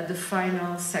to the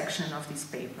final section of this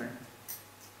paper.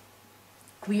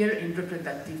 Queer in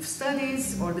reproductive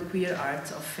studies, or the queer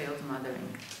art of failed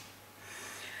mothering.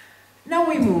 Now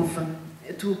we move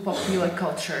to popular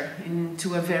culture,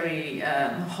 into a very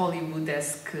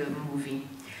Hollywood-esque movie.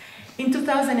 In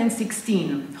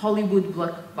 2016, Hollywood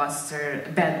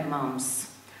blockbuster Bad Moms.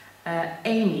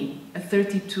 Amy, a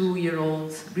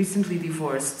 32-year-old, recently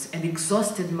divorced and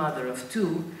exhausted mother of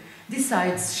two,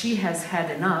 decides she has had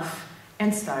enough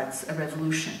and starts a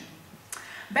revolution.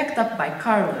 Backed up by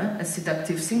Carla, a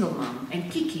seductive single mom,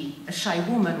 and Kiki, a shy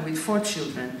woman with 4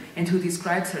 children and who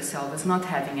describes herself as not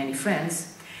having any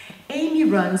friends, Amy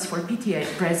runs for PTA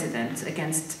president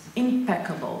against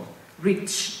impeccable,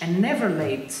 rich, and never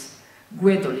late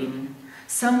Gwendolyn,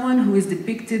 someone who is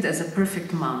depicted as a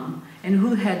perfect mom and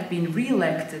who had been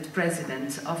re-elected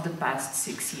president of the past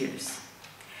 6 years.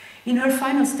 In her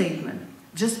final statement,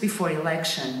 just before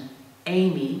election,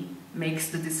 Amy makes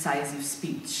the decisive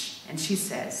speech, and she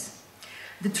says,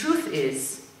 "The truth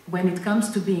is, when it comes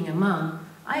to being a mom,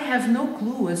 I have no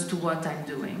clue as to what I'm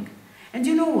doing. And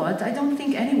you know what? I don't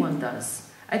think anyone does.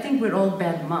 I think we're all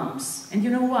bad moms. And you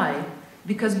know why?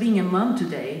 Because being a mom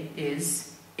today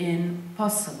is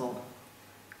impossible."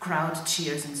 Crowd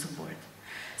cheers in support.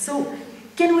 So,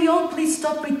 can we all please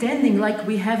stop pretending like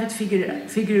we have it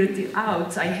figured it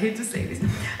out, I hate to say this,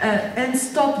 and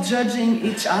stop judging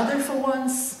each other for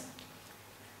once?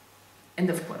 End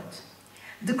of quote.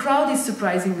 The crowd is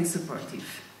surprisingly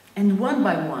supportive, and one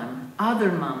by one,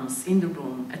 other moms in the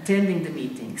room attending the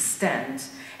meeting stand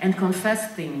and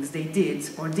confess things they did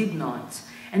or did not,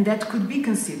 and that could be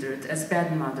considered as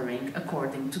bad mothering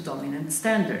according to dominant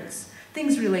standards.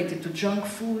 Things related to junk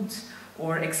food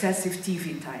or excessive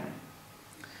TV time.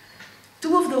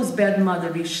 2 of those bad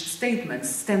motherish statements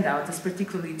stand out as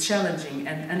particularly challenging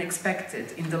and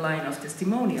unexpected in the line of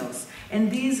testimonials,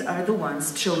 and these are the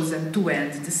ones chosen to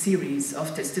end the series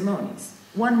of testimonies.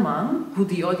 One mom, who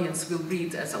the audience will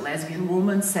read as a lesbian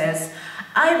woman, says,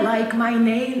 "I like my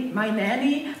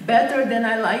nanny better than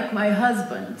I like my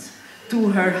husband," to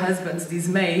her husband's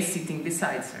dismay sitting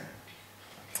beside her.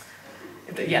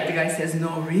 Yeah, the guy says,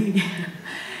 "No, really?"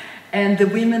 And the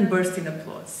women burst in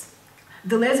applause.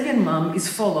 The lesbian mom is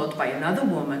followed by another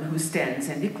woman who stands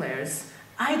and declares,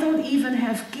 "I don't even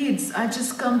have kids, I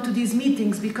just come to these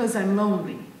meetings because I'm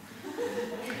lonely."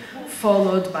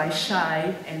 Followed by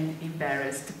shy and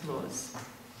embarrassed applause.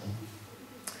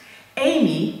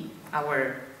 Amy,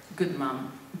 our good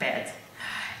mom, bad,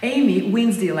 Amy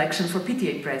wins the election for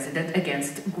PTA president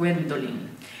against Gwendolyn.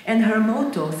 And her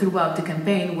motto throughout the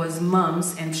campaign was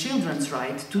moms and children's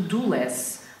right to do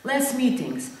less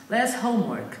meetings, less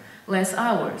homework, less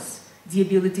hours, the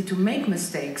ability to make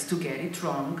mistakes, to get it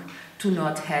wrong, to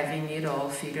not having it all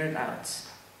figured out.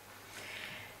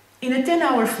 In a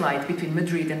 10-hour flight between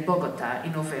Madrid and Bogota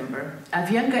in November,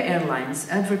 Avianca Airlines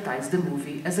advertised the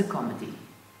movie as a comedy.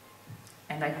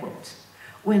 And I quote,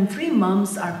 "When 3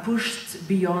 moms are pushed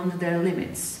beyond their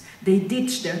limits, they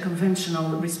ditch their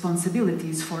conventional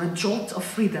responsibilities for a jolt of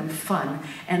freedom, fun,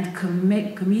 and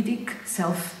comedic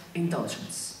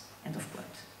self-indulgence." End of quote.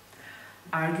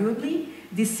 Arguably,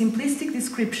 this simplistic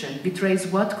description betrays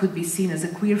what could be seen as a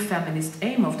queer feminist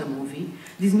aim of the movie,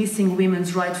 dismissing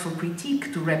women's rightful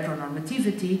critique to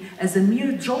repronormativity as a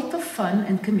mere jolt of fun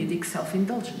and comedic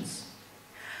self-indulgence.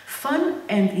 Fun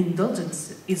and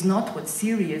indulgence is not what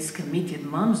serious, committed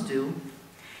moms do.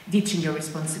 Ditching your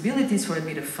responsibilities for a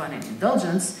bit of fun and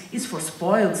indulgence is for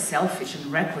spoiled, selfish,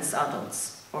 and reckless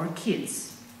adults, or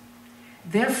kids.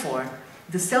 Therefore,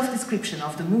 the self-description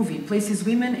of the movie places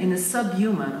women in a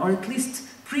subhuman, or at least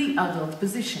pre-adult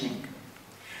positioning.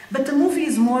 But the movie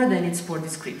is more than its poor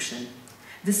description.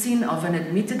 The scene of an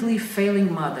admittedly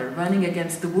failing mother running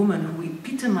against the woman who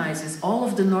epitomizes all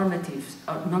of the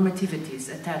normativities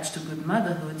attached to good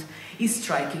motherhood is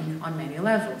striking on many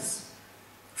levels.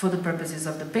 For the purposes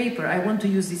of the paper, I want to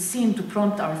use this scene to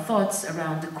prompt our thoughts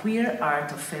around the queer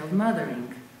art of failed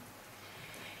mothering.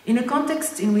 In a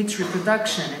context in which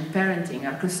reproduction and parenting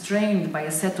are constrained by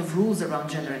a set of rules around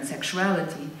gender and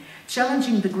sexuality,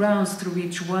 challenging the grounds through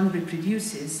which one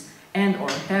reproduces and/or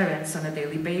parents on a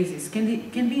daily basis can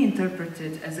be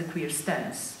interpreted as a queer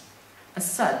stance. As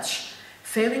such,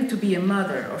 failing to be a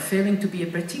mother or failing to be a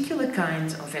particular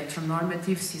kind of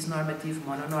heteronormative, cisnormative,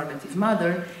 mononormative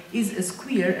mother is as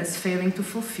queer as failing to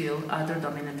fulfill other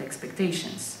dominant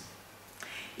expectations.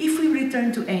 If we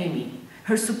return to Amy,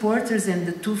 her supporters and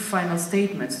the two final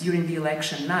statements during the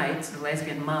election night, the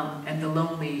lesbian mom and the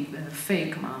lonely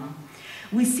fake mom,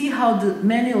 we see how the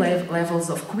many levels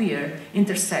of queer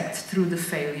intersect through the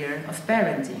failure of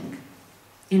parenting.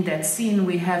 In that scene,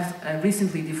 we have a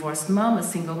recently divorced mom, a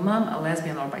single mom, a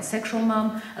lesbian or bisexual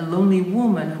mom, a lonely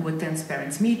woman who attends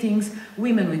parents' meetings,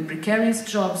 women with precarious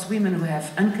jobs, women who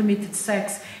have uncommitted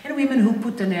sex, and women who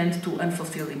put an end to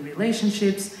unfulfilling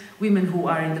relationships, women who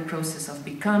are in the process of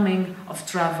becoming, of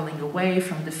traveling away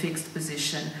from the fixed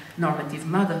position normative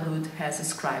motherhood has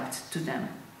ascribed to them.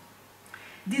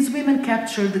 These women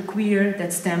capture the queer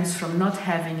that stems from not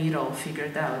having it all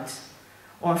figured out,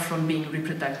 or from being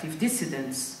reproductive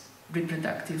dissidents,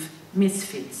 reproductive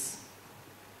misfits.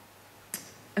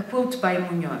 A quote by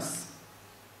Munoz: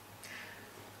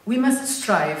 "We must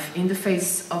strive, in the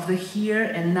face of the here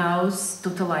and now's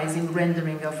totalizing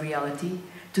rendering of reality,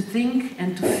 to think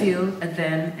and to feel a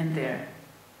then and there.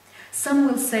 Some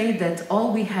will say that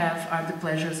all we have are the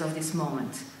pleasures of this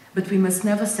moment, but we must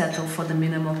never settle for the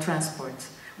minimal transport.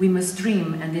 We must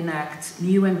dream and enact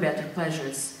new and better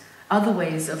pleasures, other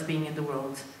ways of being in the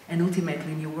world, and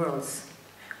ultimately new worlds.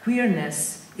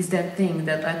 Queerness is that thing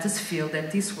that lets us feel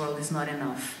that this world is not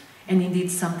enough, and indeed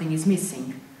something is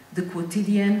missing. The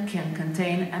quotidian can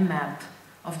contain a map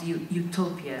of the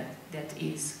utopia that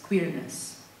is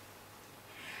queerness."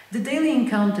 The daily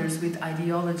encounters with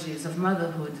ideologies of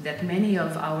motherhood that many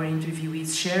of our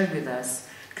interviewees shared with us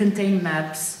contain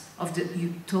maps of the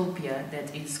utopia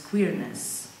that is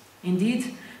queerness.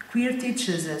 Indeed, queer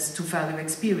teaches us to value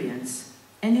experience,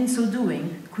 and in so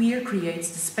doing, queer creates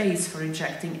the space for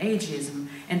rejecting ageism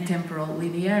and temporal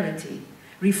linearity,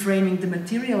 reframing the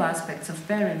material aspects of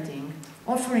parenting,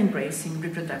 or for embracing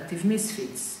reproductive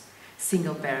misfits,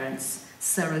 single parents,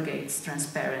 surrogates,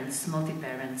 transparents,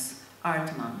 multi-parents,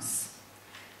 art moms.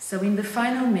 So in the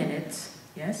final minute,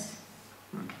 yes?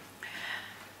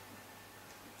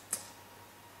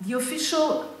 The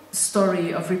official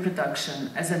story of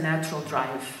reproduction as a natural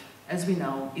drive, as we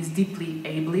know, is deeply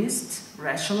ableist,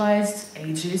 racialized,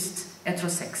 ageist,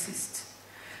 heterosexist.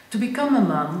 To become a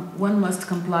mom, one must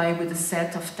comply with a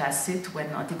set of tacit, when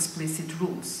not explicit,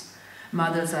 rules.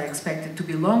 Mothers are expected to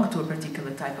belong to a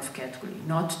particular type of category,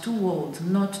 not too old,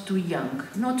 not too young,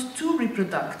 not too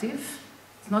reproductive.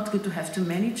 It's not good to have too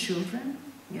many children.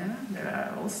 Yeah, there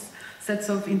are all sets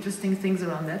of interesting things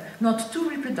around that. Not too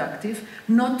reproductive,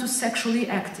 not too sexually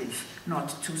active,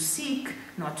 not too sick,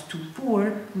 not too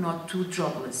poor, not too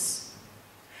jobless.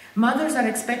 Mothers are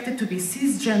expected to be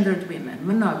cisgendered women,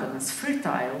 monogamous,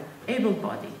 fertile,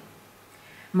 able-bodied.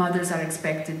 Mothers are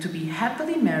expected to be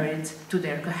happily married to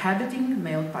their cohabiting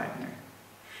male partner.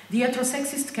 The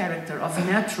heterosexist character of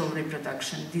natural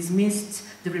reproduction dismissed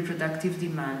the reproductive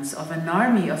demands of an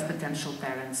army of potential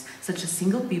parents, such as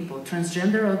single people,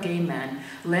 transgender or gay men,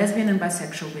 lesbian and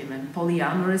bisexual women,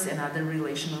 polyamorous and other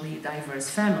relationally diverse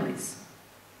families.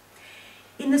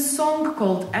 In a song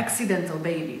called Accidental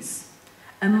Babies,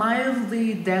 a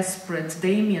mildly desperate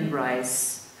Damien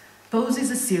Rice poses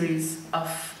a series of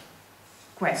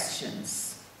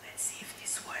questions. Let's see if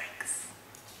this works.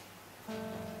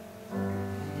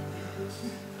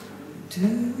 Do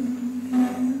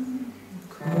you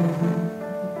call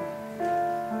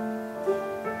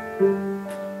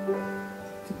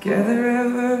together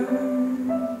ever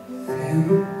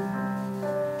feel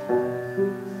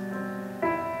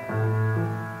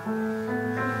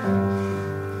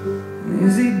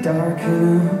dark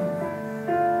enough,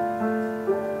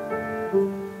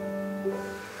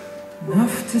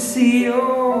 enough to see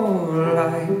your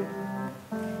light.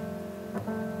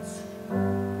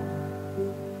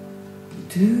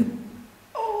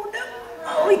 Oh no!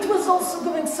 Oh, it was also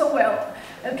going so well.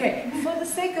 Okay, for the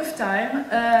sake of time,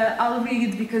 I'll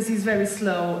read because he's very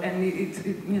slow and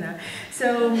you know.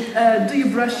 So, do you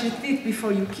brush your teeth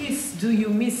before you kiss? Do you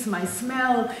miss my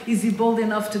smell? Is he bold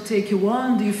enough to take you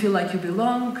on? Do you feel like you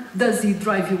belong? Does he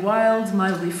drive you wild,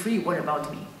 mildly free? What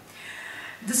about me?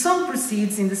 The song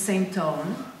proceeds in the same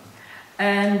tone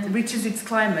and reaches its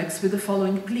climax with the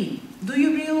following plea. Do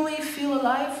you really feel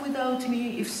alive without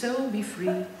me? If so, be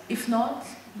free. If not,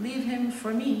 leave him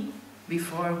for me.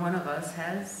 Before one of us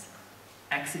has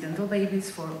accidental babies,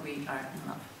 for we are in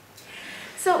love.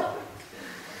 So,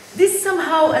 this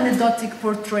somehow anecdotic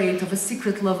portrait of a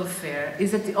secret love affair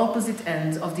is at the opposite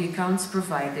end of the accounts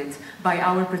provided by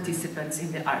our participants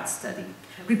in the art study.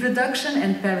 Reproduction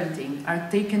and parenting are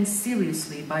taken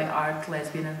seriously by art,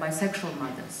 lesbian and bisexual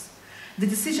mothers. The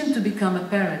decision to become a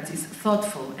parent is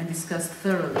thoughtful and discussed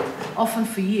thoroughly, often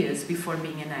for years before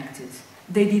being enacted.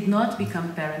 They did not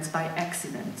become parents by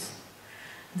accident.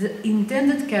 The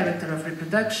intended character of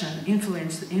reproduction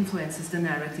influences the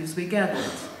narratives we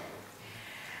gathered.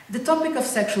 The topic of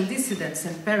sexual dissidence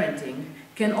and parenting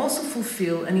can also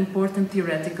fulfill an important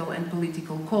theoretical and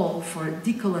political call for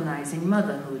decolonizing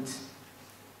motherhood.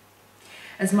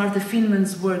 As Martha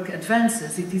Feynman's work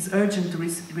advances, it is urgent to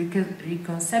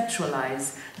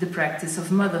reconceptualize the practice of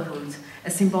motherhood,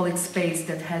 a symbolic space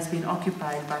that has been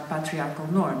occupied by patriarchal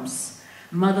norms.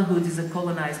 Motherhood is a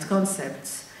colonized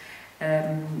concept,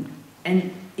 and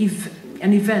if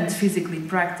an event physically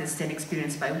practiced and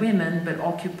experienced by women, but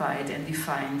occupied and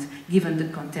defined, given the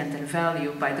content and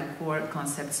value, by the core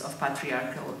concepts of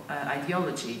patriarchal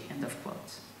ideology, end of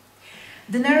quote.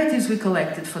 The narratives we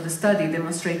collected for the study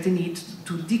demonstrate the need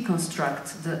to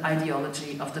deconstruct the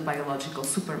ideology of the biological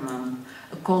supermom,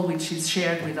 a call which is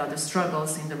shared with other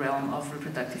struggles in the realm of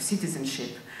reproductive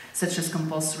citizenship, such as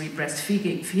compulsory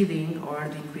breastfeeding or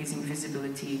the increasing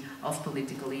visibility of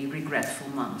politically regretful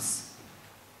moms.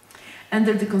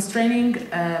 Under the constraining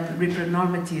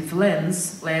repronormative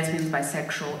lens, lesbians,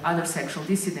 bisexual, other sexual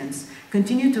dissidents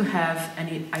continue to have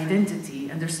an identity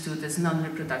understood as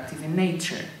non-reproductive in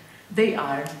nature. They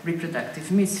are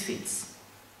reproductive misfits.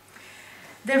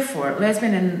 Therefore,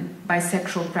 lesbian and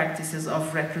bisexual practices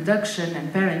of reproduction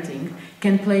and parenting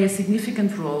can play a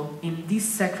significant role in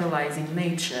desacralizing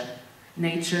nature.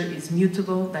 Nature is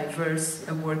mutable, diverse,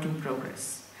 a work in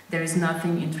progress. There is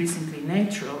nothing intrinsically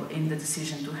natural in the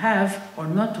decision to have or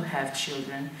not to have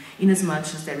children,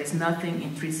 inasmuch as there is nothing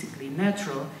intrinsically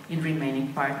natural in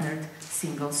remaining partnered,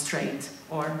 single, straight,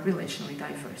 or relationally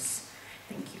diverse.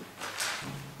 Thank you.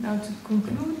 Now to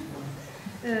conclude,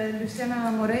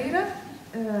 Luciana Moreira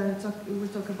will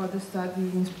talk about the study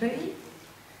in Spain.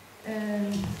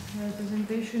 Her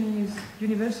presentation is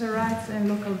Universal Rights and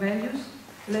Local Values,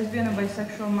 Lesbian and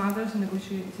Bisexual Mothers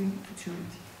Negotiating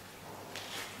Futurity.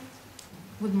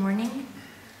 Good morning.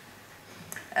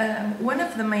 One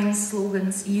of the main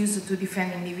slogans used to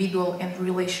defend individual and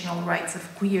relational rights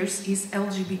of queers is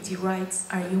LGBT rights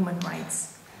are human rights.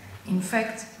 In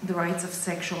fact, the rights of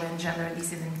sexual and gender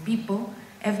dissident people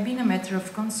have been a matter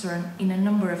of concern in a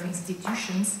number of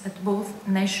institutions at both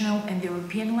national and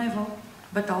European level,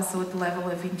 but also at the level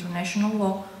of international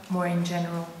law more in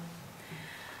general.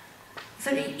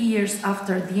 30 years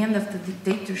after the end of the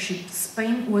dictatorship,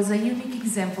 Spain was a unique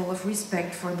example of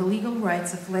respect for the legal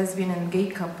rights of lesbian and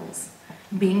gay couples,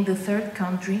 being the third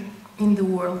country in the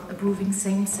world approving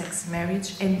same-sex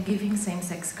marriage and giving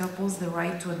same-sex couples the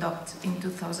right to adopt in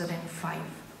 2005.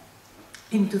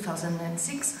 In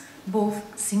 2006,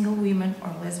 both single women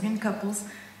or lesbian couples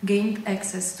gained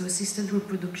access to assisted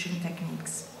reproduction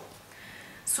techniques.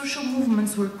 Social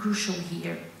movements were crucial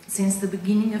here, since the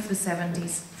beginning of the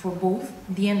 70s, for both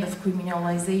the end of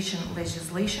criminalization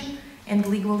legislation and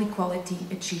legal equality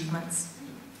achievements.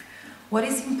 What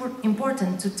is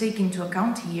important to take into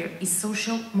account here is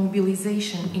social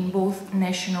mobilization in both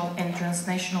national and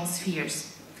transnational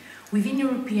spheres. Within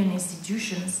European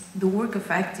institutions, the work of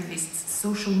activists,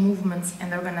 social movements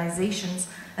and organizations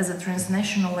at a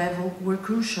transnational level were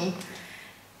crucial,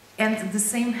 and the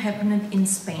same happened in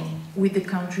Spain, with the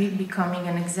country becoming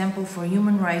an example for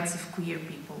human rights of queer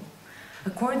people.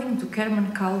 According to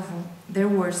Carmen Calvo, there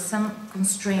were some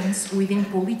constraints within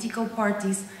political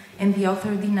parties, and the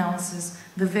author denounces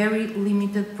the very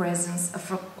limited presence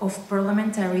of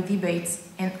parliamentary debates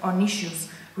and on issues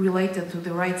related to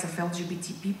the rights of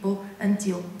LGBT people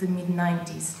until the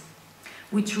mid-90s.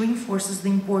 which reinforces the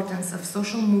importance of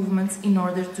social movements in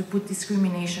order to put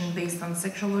discrimination based on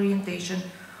sexual orientation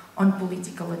on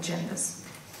political agendas.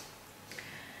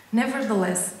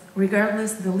 Nevertheless,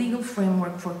 regardless the legal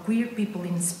framework for queer people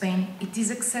in Spain, it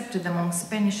is accepted among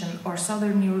Spanish or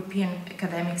Southern European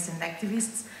academics and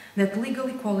activists that legal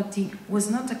equality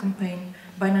was not accompanied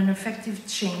by an effective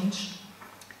change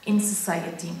in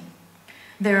society.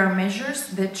 There are measures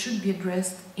that should be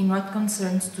addressed in what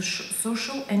concerns to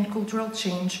social and cultural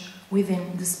change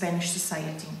within the Spanish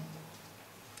society.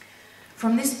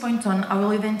 From this point on, I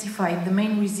will identify the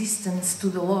main resistance to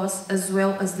the laws as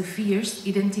well as the fears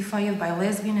identified by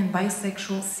lesbian and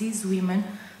bisexual cis women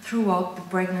throughout the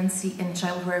pregnancy and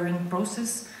child-rearing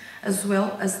process, as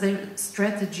well as their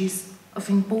strategies of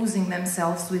imposing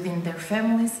themselves within their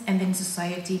families and in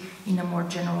society in a more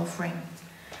general frame.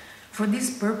 For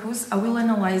this purpose, I will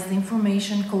analyze the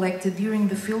information collected during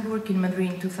the fieldwork in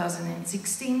Madrid in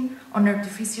 2016 on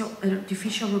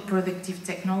artificial reproductive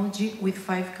technology with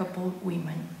 5 coupled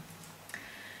women.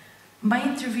 My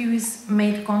interviewees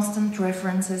made constant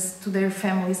references to their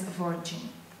families of origin.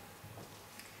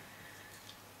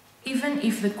 Even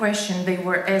if the question they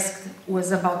were asked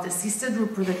was about assisted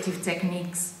reproductive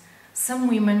techniques, some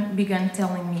women began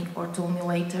telling me, or told me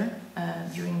later,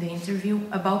 during the interview,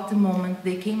 about the moment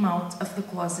they came out of the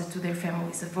closet to their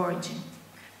families of origin,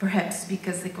 perhaps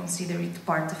because they consider it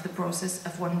part of the process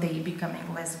of one day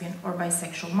becoming lesbian or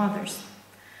bisexual mothers.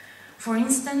 For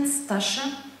instance,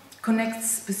 Tasha connects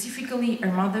specifically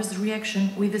her mother's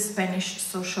reaction with the Spanish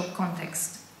social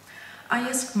context. I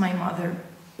asked my mother,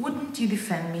 "Wouldn't you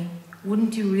defend me?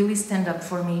 Wouldn't you really stand up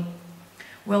for me?"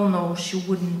 Well, no, she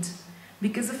wouldn't.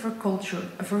 Because of her culture,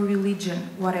 of her religion,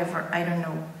 whatever, I don't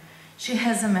know. She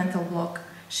has a mental block.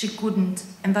 She couldn't,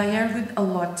 and I argued a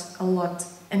lot,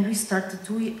 and we started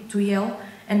to yell,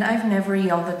 and I've never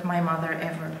yelled at my mother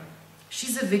ever.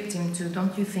 She's a victim too,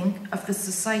 don't you think, of the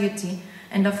society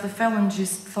and of the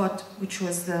Falangist thought, which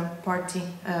was the party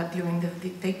during the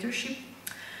dictatorship.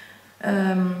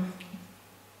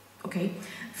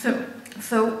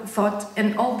 So thought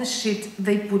and all the shit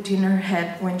they put in her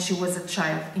head when she was a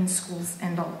child, in schools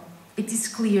and all. It is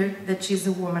clear that she's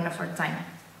a woman of her time,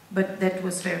 but that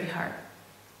was very hard.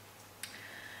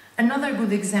 Another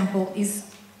good example is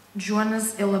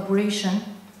Joanna's elaboration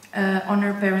on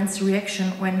her parents'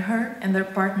 reaction when her and their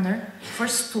partner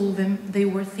first told them they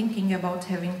were thinking about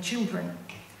having children.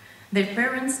 Their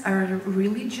parents are a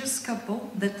religious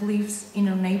couple that lives in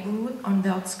a neighborhood on the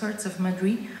outskirts of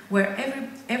Madrid where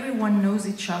everyone knows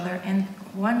each other, and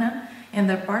Juana and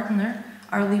their partner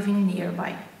are living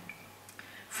nearby.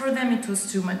 For them it was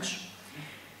too much.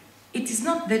 It is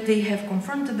not that they have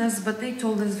confronted us, but they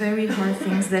told us very hard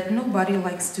things that nobody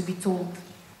likes to be told.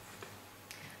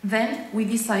 Then we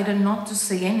decided not to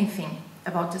say anything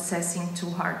about assessing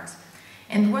too hard.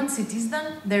 And once it is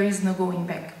done, there is no going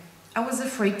back. I was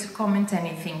afraid to comment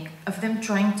anything, of them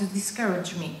trying to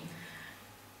discourage me.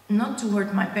 Not to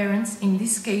hurt my parents, in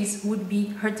this case, would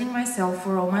be hurting myself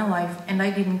for all my life, and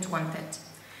I didn't want that.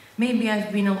 Maybe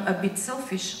I've been a bit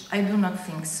selfish, I do not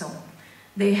think so.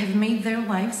 They have made their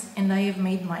lives, and I have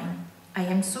made mine. I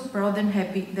am so proud and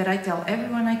happy that I tell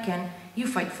everyone I can, you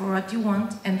fight for what you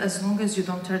want, and as long as you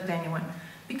don't hurt anyone.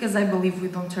 Because I believe we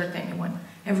don't hurt anyone.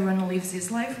 Everyone lives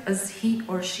his life as he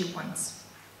or she wants.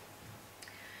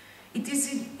 It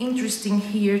is interesting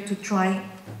here to try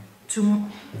to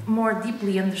more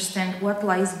deeply understand what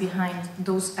lies behind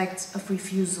those acts of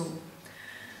refusal.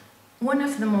 One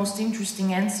of the most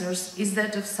interesting answers is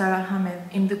that of Sarah Ahmed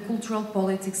in The Cultural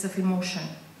Politics of Emotion,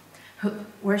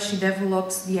 where she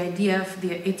develops the idea of the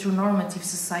heteronormative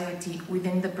society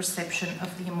within the perception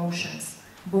of the emotions,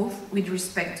 both with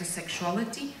respect to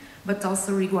sexuality, but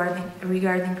also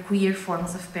regarding queer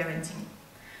forms of parenting.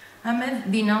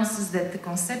 Ahmed denounces that the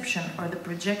conception or the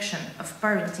projection of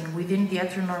parenting within the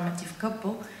heteronormative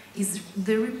couple is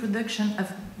the reproduction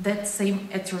of that same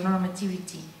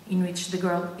heteronormativity in which the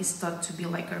girl is thought to be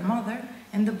like her mother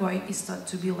and the boy is thought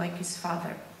to be like his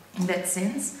father. In that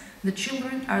sense, the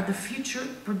children are the future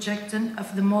projection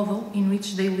of the model in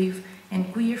which they live,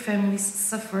 and queer families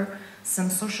suffer some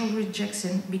social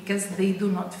rejection because they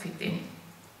do not fit in.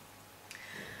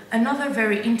 Another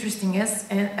very interesting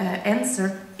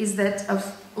answer is that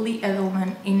of Lee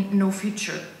Edelman in No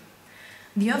Future.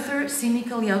 The author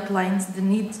cynically outlines the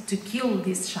need to kill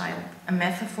this child, a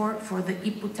metaphor for the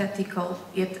hypothetical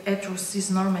yet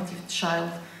heterosis-normative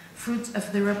child, fruit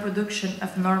of the reproduction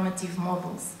of normative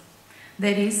models.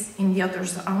 That is, in the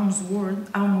author's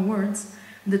own words,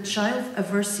 the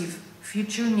child-aversive,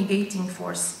 future-negating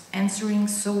force, answering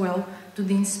so well to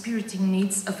the inspiriting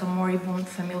needs of a moribund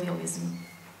familialism.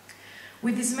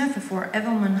 With this metaphor,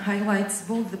 Edelman highlights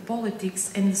both the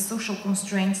politics and the social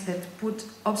constraints that put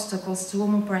obstacles to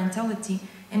homoparentality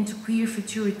and to queer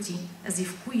futurity, as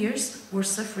if queers were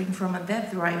suffering from a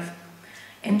death drive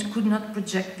and could not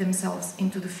project themselves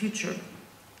into the future,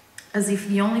 as if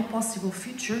the only possible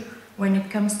future when it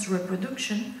comes to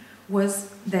reproduction was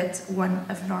that one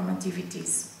of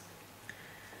normativities.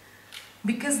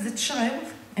 Because the child,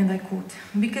 and I quote,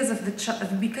 because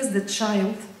the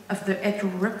child of the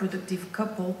heteroreproductive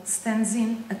couple stands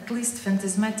in, at least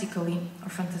phantasmatically,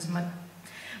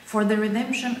 for the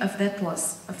redemption of that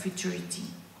loss of futurity.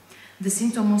 The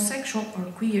symptomosexual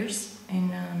or queers,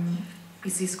 and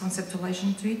is his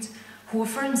conceptualization to it, who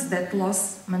affirms that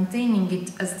loss, maintaining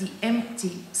it as the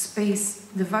empty space,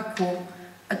 the vacuum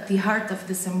at the heart of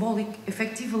the symbolic,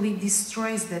 effectively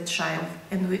destroys that child,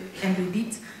 and with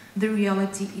it, the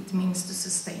reality it means to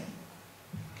sustain.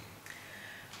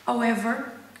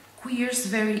 However, queer's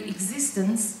very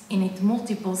existence, in its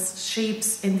multiple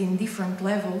shapes and in different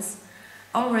levels,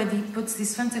 already puts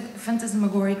this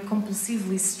phantasmagoric,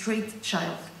 compulsively straight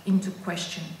child into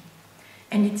question.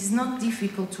 And it is not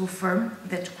difficult to affirm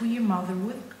that queer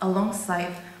motherhood,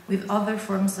 alongside with other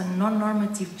forms of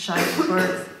non-normative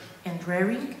childbirth and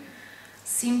rearing,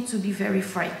 seem to be very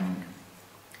frightening.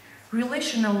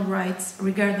 Relational rights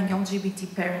regarding LGBT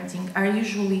parenting are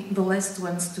usually the last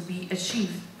ones to be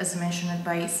achieved, as mentioned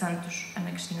by Santos and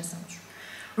Cristina Santos.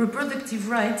 Reproductive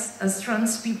rights as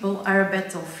trans people are a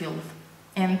battlefield,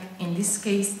 and in this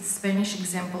case, the Spanish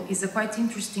example is a quite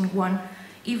interesting one.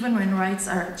 Even when rights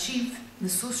are achieved, the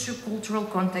socio-cultural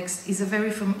context is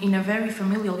in a very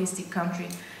familialistic country,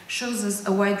 shows us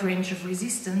a wide range of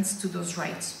resistance to those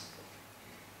rights.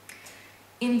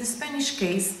 In the Spanish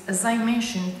case, as I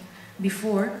mentioned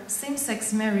before,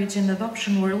 same-sex marriage and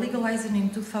adoption were legalized in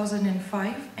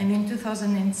 2005, and in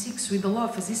 2006, with the law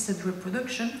of assisted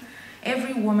reproduction,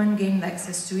 every woman gained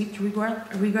access to it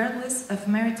regardless of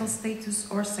marital status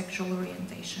or sexual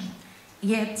orientation.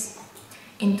 Yet,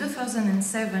 in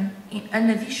 2007, an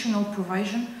additional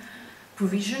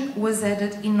provision was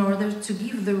added in order to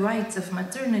give the right of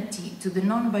maternity to the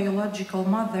non-biological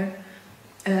mother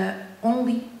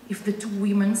only if the two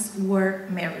women were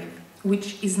married,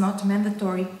 which is not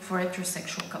mandatory for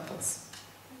heterosexual couples.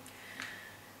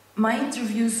 My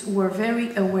interviews were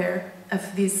very aware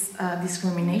of this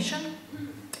discrimination,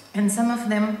 and some of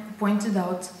them pointed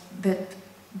out that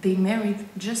they married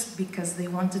just because they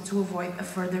wanted to avoid a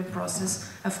further process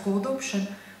of co-adoption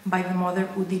by the mother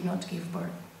who did not give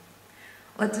birth.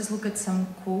 Let us look at some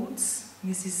quotes.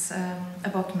 This is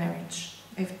about marriage.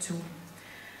 I have two.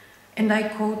 And I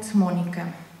quote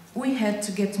Monica: "We had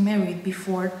to get married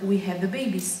before we had the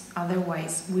babies,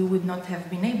 otherwise we would not have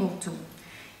been able to.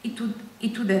 It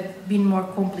would have been more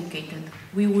complicated.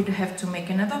 We would have to make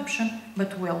an adoption,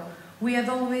 but well, we had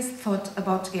always thought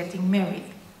about getting married.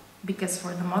 Because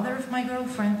for the mother of my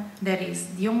girlfriend, that is,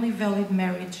 the only valid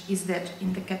marriage is that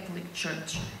in the Catholic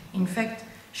Church. In fact,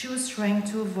 she was trying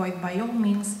to avoid by all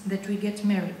means that we get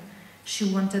married.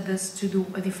 She wanted us to do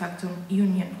a de facto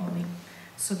union only."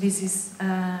 So this is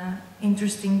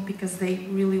interesting because they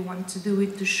really want to do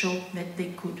it to show that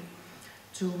they could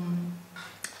to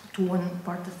one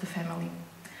part of the family.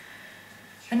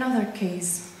 Another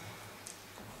case,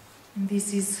 and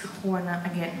this is Juana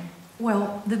again.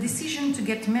 "Well, the decision to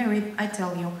get married, I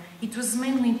tell you, it was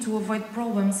mainly to avoid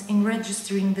problems in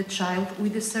registering the child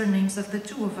with the surnames of the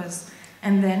two of us.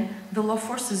 And then the law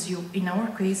forces you, in our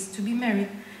case, to be married,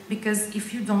 because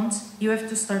if you don't, you have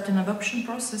to start an adoption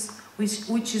process,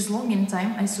 which is long in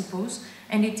time, I suppose,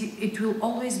 and it will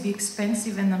always be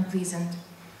expensive and unpleasant.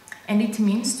 And it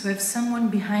means to have someone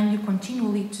behind you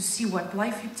continually to see what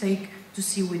life you take, to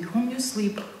see with whom you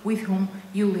sleep, with whom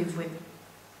you live with."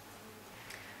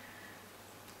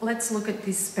 Let's look at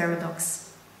this paradox.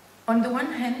 On the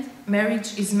one hand,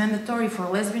 marriage is mandatory for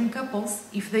lesbian couples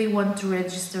if they want to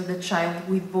register the child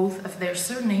with both of their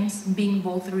surnames, being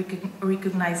both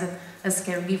recognized as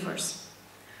caregivers.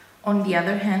 On the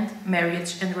other hand,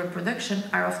 marriage and reproduction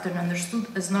are often understood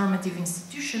as normative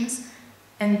institutions,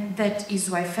 and that is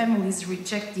why families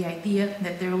reject the idea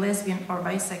that their lesbian or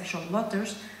bisexual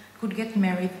daughters could get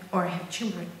married or have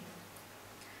children.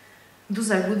 Those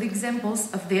are good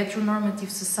examples of the heteronormative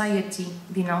society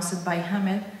denounced by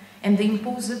Hamed and the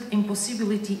imposed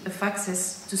impossibility of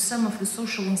access to some of the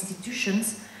social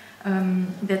institutions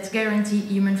that guarantee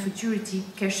human futurity,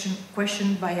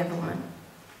 questioned by Edelman.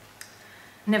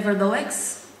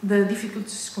 Nevertheless, the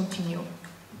difficulties continue.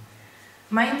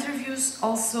 My interviews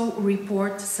also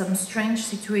report some strange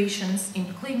situations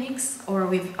in clinics or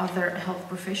with other health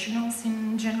professionals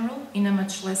in general, in a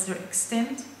much lesser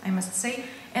extent, I must say,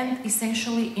 and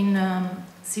essentially in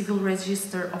civil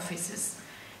register offices.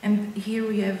 And here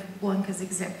we have Blanca's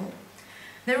example.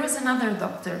 There was another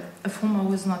doctor of whom I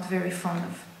was not very fond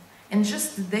of, and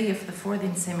just the day of the fourth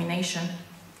insemination,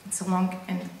 it's a long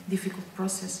and difficult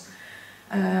process,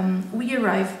 we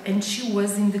arrived and she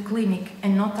was in the clinic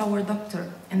and not our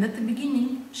doctor. And at the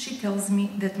beginning, she tells me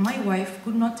that my wife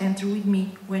could not enter with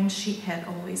me when she had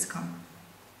always come.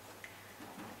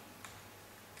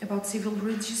 About civil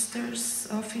registers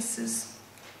offices,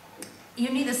 you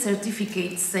need a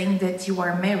certificate saying that you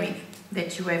are married,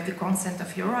 that you have the consent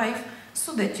of your wife,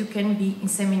 so that you can be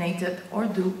inseminated or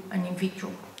do an in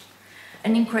vitro.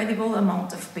 An incredible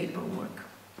amount of paperwork.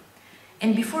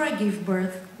 And before I gave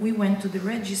birth, we went to the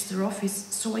register office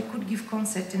so I could give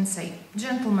consent and say,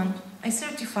 "Gentlemen, I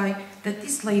certify that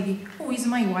this lady, who is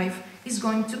my wife, is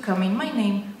going to come in my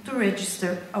name to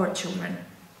register our children."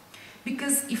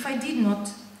 Because if I did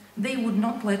not, they would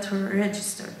not let her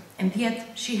register, and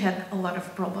yet she had a lot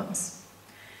of problems.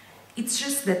 It's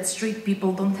just that straight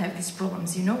people don't have these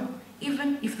problems, you know,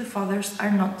 even if the fathers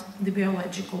are not the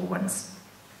biological ones.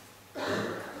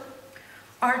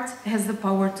 Art has the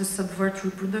power to subvert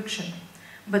reproduction,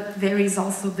 but there is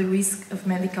also the risk of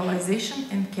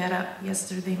medicalization, and Chiara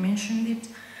yesterday mentioned it,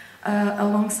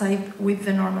 alongside with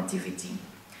the normativity.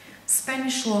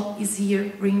 Spanish law is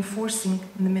here reinforcing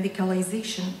the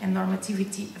medicalization and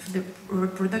normativity of the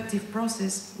reproductive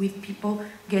process, with people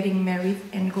getting married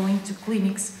and going to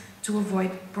clinics to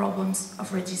avoid problems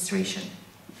of registration.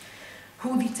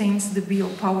 Who detains the bill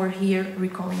power here,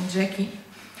 recalling Jackie?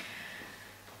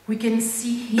 We can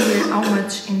see here how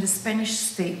much in the Spanish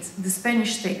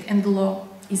state and the law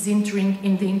is entering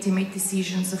in the intimate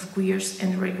decisions of queers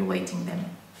and regulating them.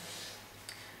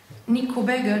 Nico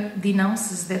Beggar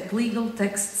denounces that legal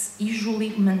texts usually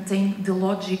maintain the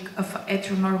logic of a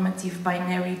heteronormative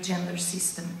binary gender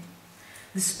system.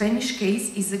 The Spanish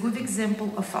case is a good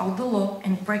example of how the law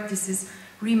and practices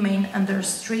remain under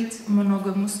straight,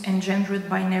 monogamous and gendered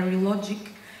binary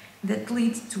logic that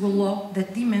lead to a law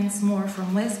that demands more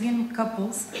from lesbian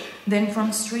couples than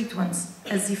from straight ones,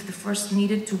 as if the first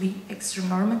needed to be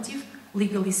extranormative,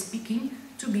 legally speaking,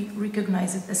 to be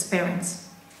recognized as parents.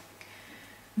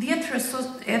 The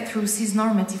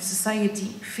hetero-cis-normative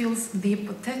society feels the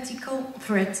hypothetical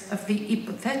threat of the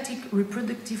hypothetic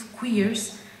reproductive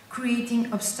queers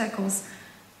creating obstacles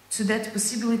to that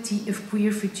possibility of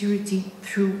queer futurity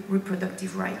through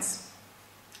reproductive rights.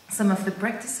 Some of the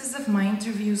practices of my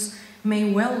interviews may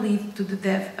well lead to the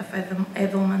death of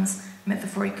Edelman's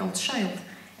metaphorical child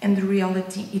and the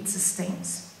reality it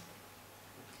sustains.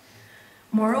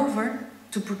 Moreover,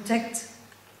 to protect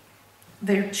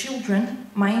their children,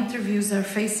 my interviews are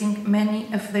facing many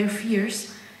of their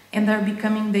fears and are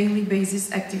becoming daily basis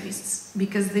activists,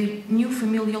 because the new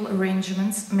familial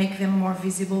arrangements make them more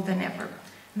visible than ever.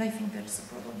 And I think there's a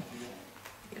problem here.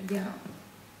 Yeah.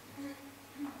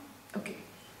 Okay.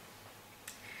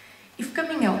 If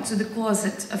coming out to the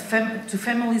closet to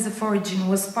families of origin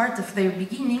was part of their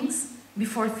beginnings,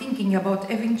 before thinking about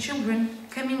having children,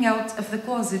 coming out of the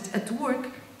closet at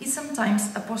work is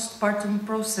sometimes a postpartum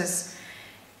process,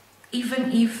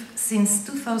 even if since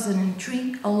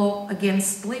 2003 a law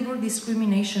against labor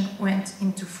discrimination went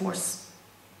into force.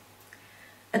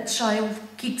 A child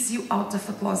kicks you out of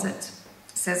a closet,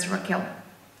 says Raquel.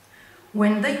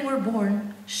 When they were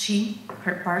born, she,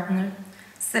 her partner,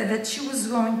 said that she was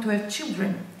going to have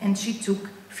children, and she took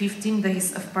 15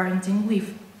 days of parenting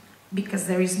leave, because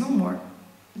there is no more.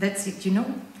 That's it, you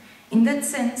know. In that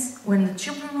sense, when the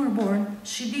children were born,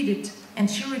 she did it, and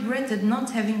she regretted not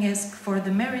having asked for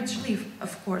the marriage leave,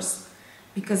 of course,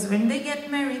 because when they get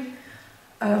married,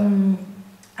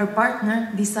 her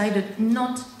partner decided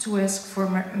not to ask for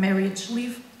marriage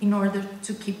leave in order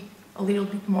to keep a little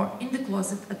bit more in the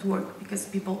closet at work, because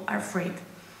people are afraid,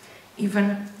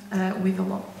 even with the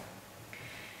law.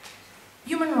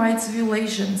 Human rights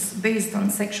violations based on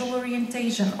sexual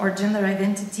orientation or gender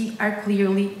identity are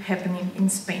clearly happening in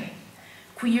Spain.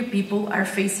 Queer people are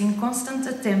facing constant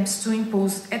attempts to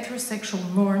impose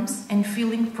heterosexual norms and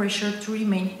feeling pressure to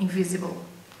remain invisible.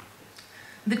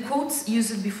 The quotes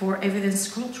used before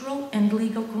evidence cultural and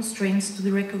legal constraints to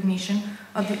the recognition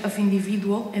of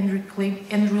individual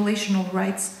and relational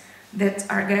rights that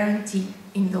are guaranteed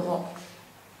in the law.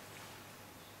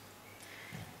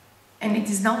 And it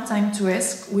is now time to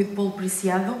ask, with Paul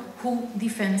Preciado, who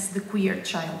defends the queer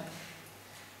child?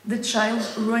 The child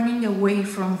running away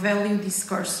from value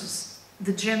discourses,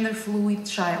 the gender fluid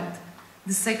child,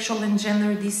 the sexual and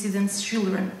gender dissident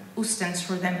children, who stands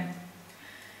for them?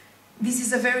 This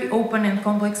is a very open and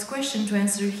complex question to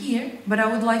answer here, but I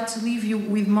would like to leave you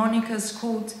with Monica's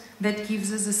quote that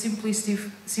gives us a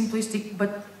simplistic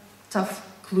but tough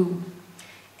clue.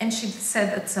 And she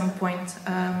said at some point,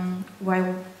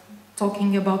 while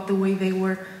talking about the way they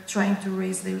were trying to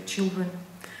raise their children,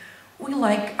 "We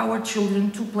like our children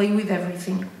to play with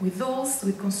everything, with dolls,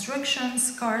 with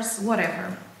constructions, cars,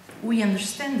 whatever. We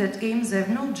understand that games have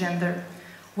no gender.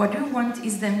 What we want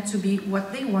is them to be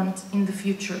what they want in the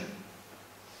future."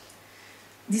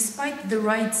 Despite the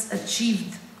rights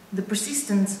achieved, the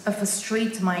persistence of a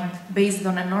straight mind based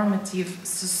on a normative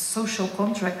social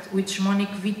contract, which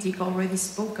Monique Wittig already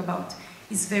spoke about,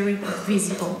 is very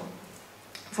visible.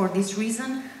 For this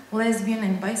reason, lesbian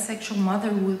and bisexual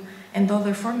motherhood and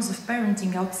other forms of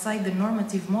parenting outside the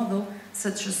normative model,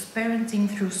 such as parenting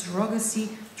through surrogacy,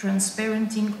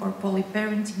 transparenting or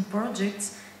polyparenting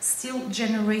projects, still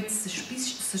generate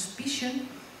suspicion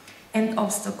and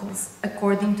obstacles,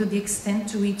 according to the extent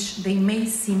to which they may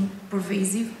seem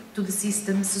pervasive to the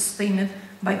system sustained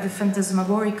by the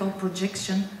phantasmagorical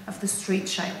projection of the straight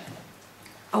child.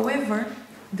 However,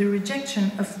 the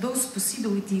rejection of those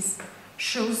possibilities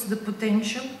shows the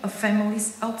potential of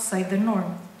families outside the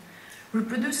norm.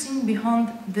 Reproducing beyond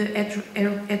the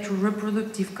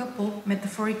heteroreproductive couple,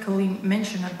 metaphorically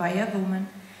mentioned by Edelman,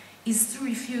 is to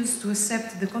refuse to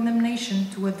accept the condemnation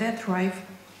to a death drive,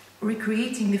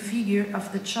 recreating the figure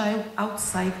of the child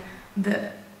outside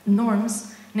the norms,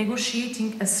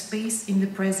 negotiating a space in the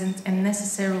present and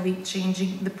necessarily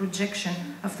changing the projection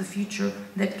of the future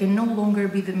that can no longer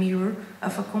be the mirror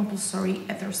of a compulsory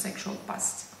heterosexual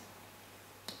past.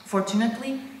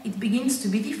 Fortunately, it begins to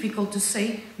be difficult to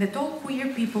say that all queer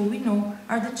people we know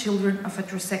are the children of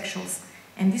heterosexuals,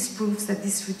 and this proves that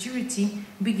this futurity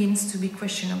begins to be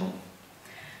questionable.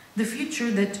 The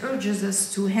future that urges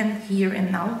us to end here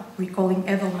and now, recalling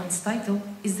Edelman's title,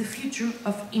 is the future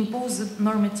of imposed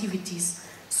normativities,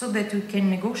 so that we can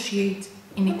negotiate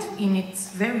in its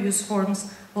various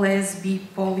forms, lesbi,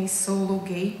 poly, solo,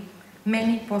 gay,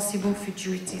 many possible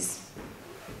futurities.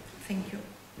 Thank you.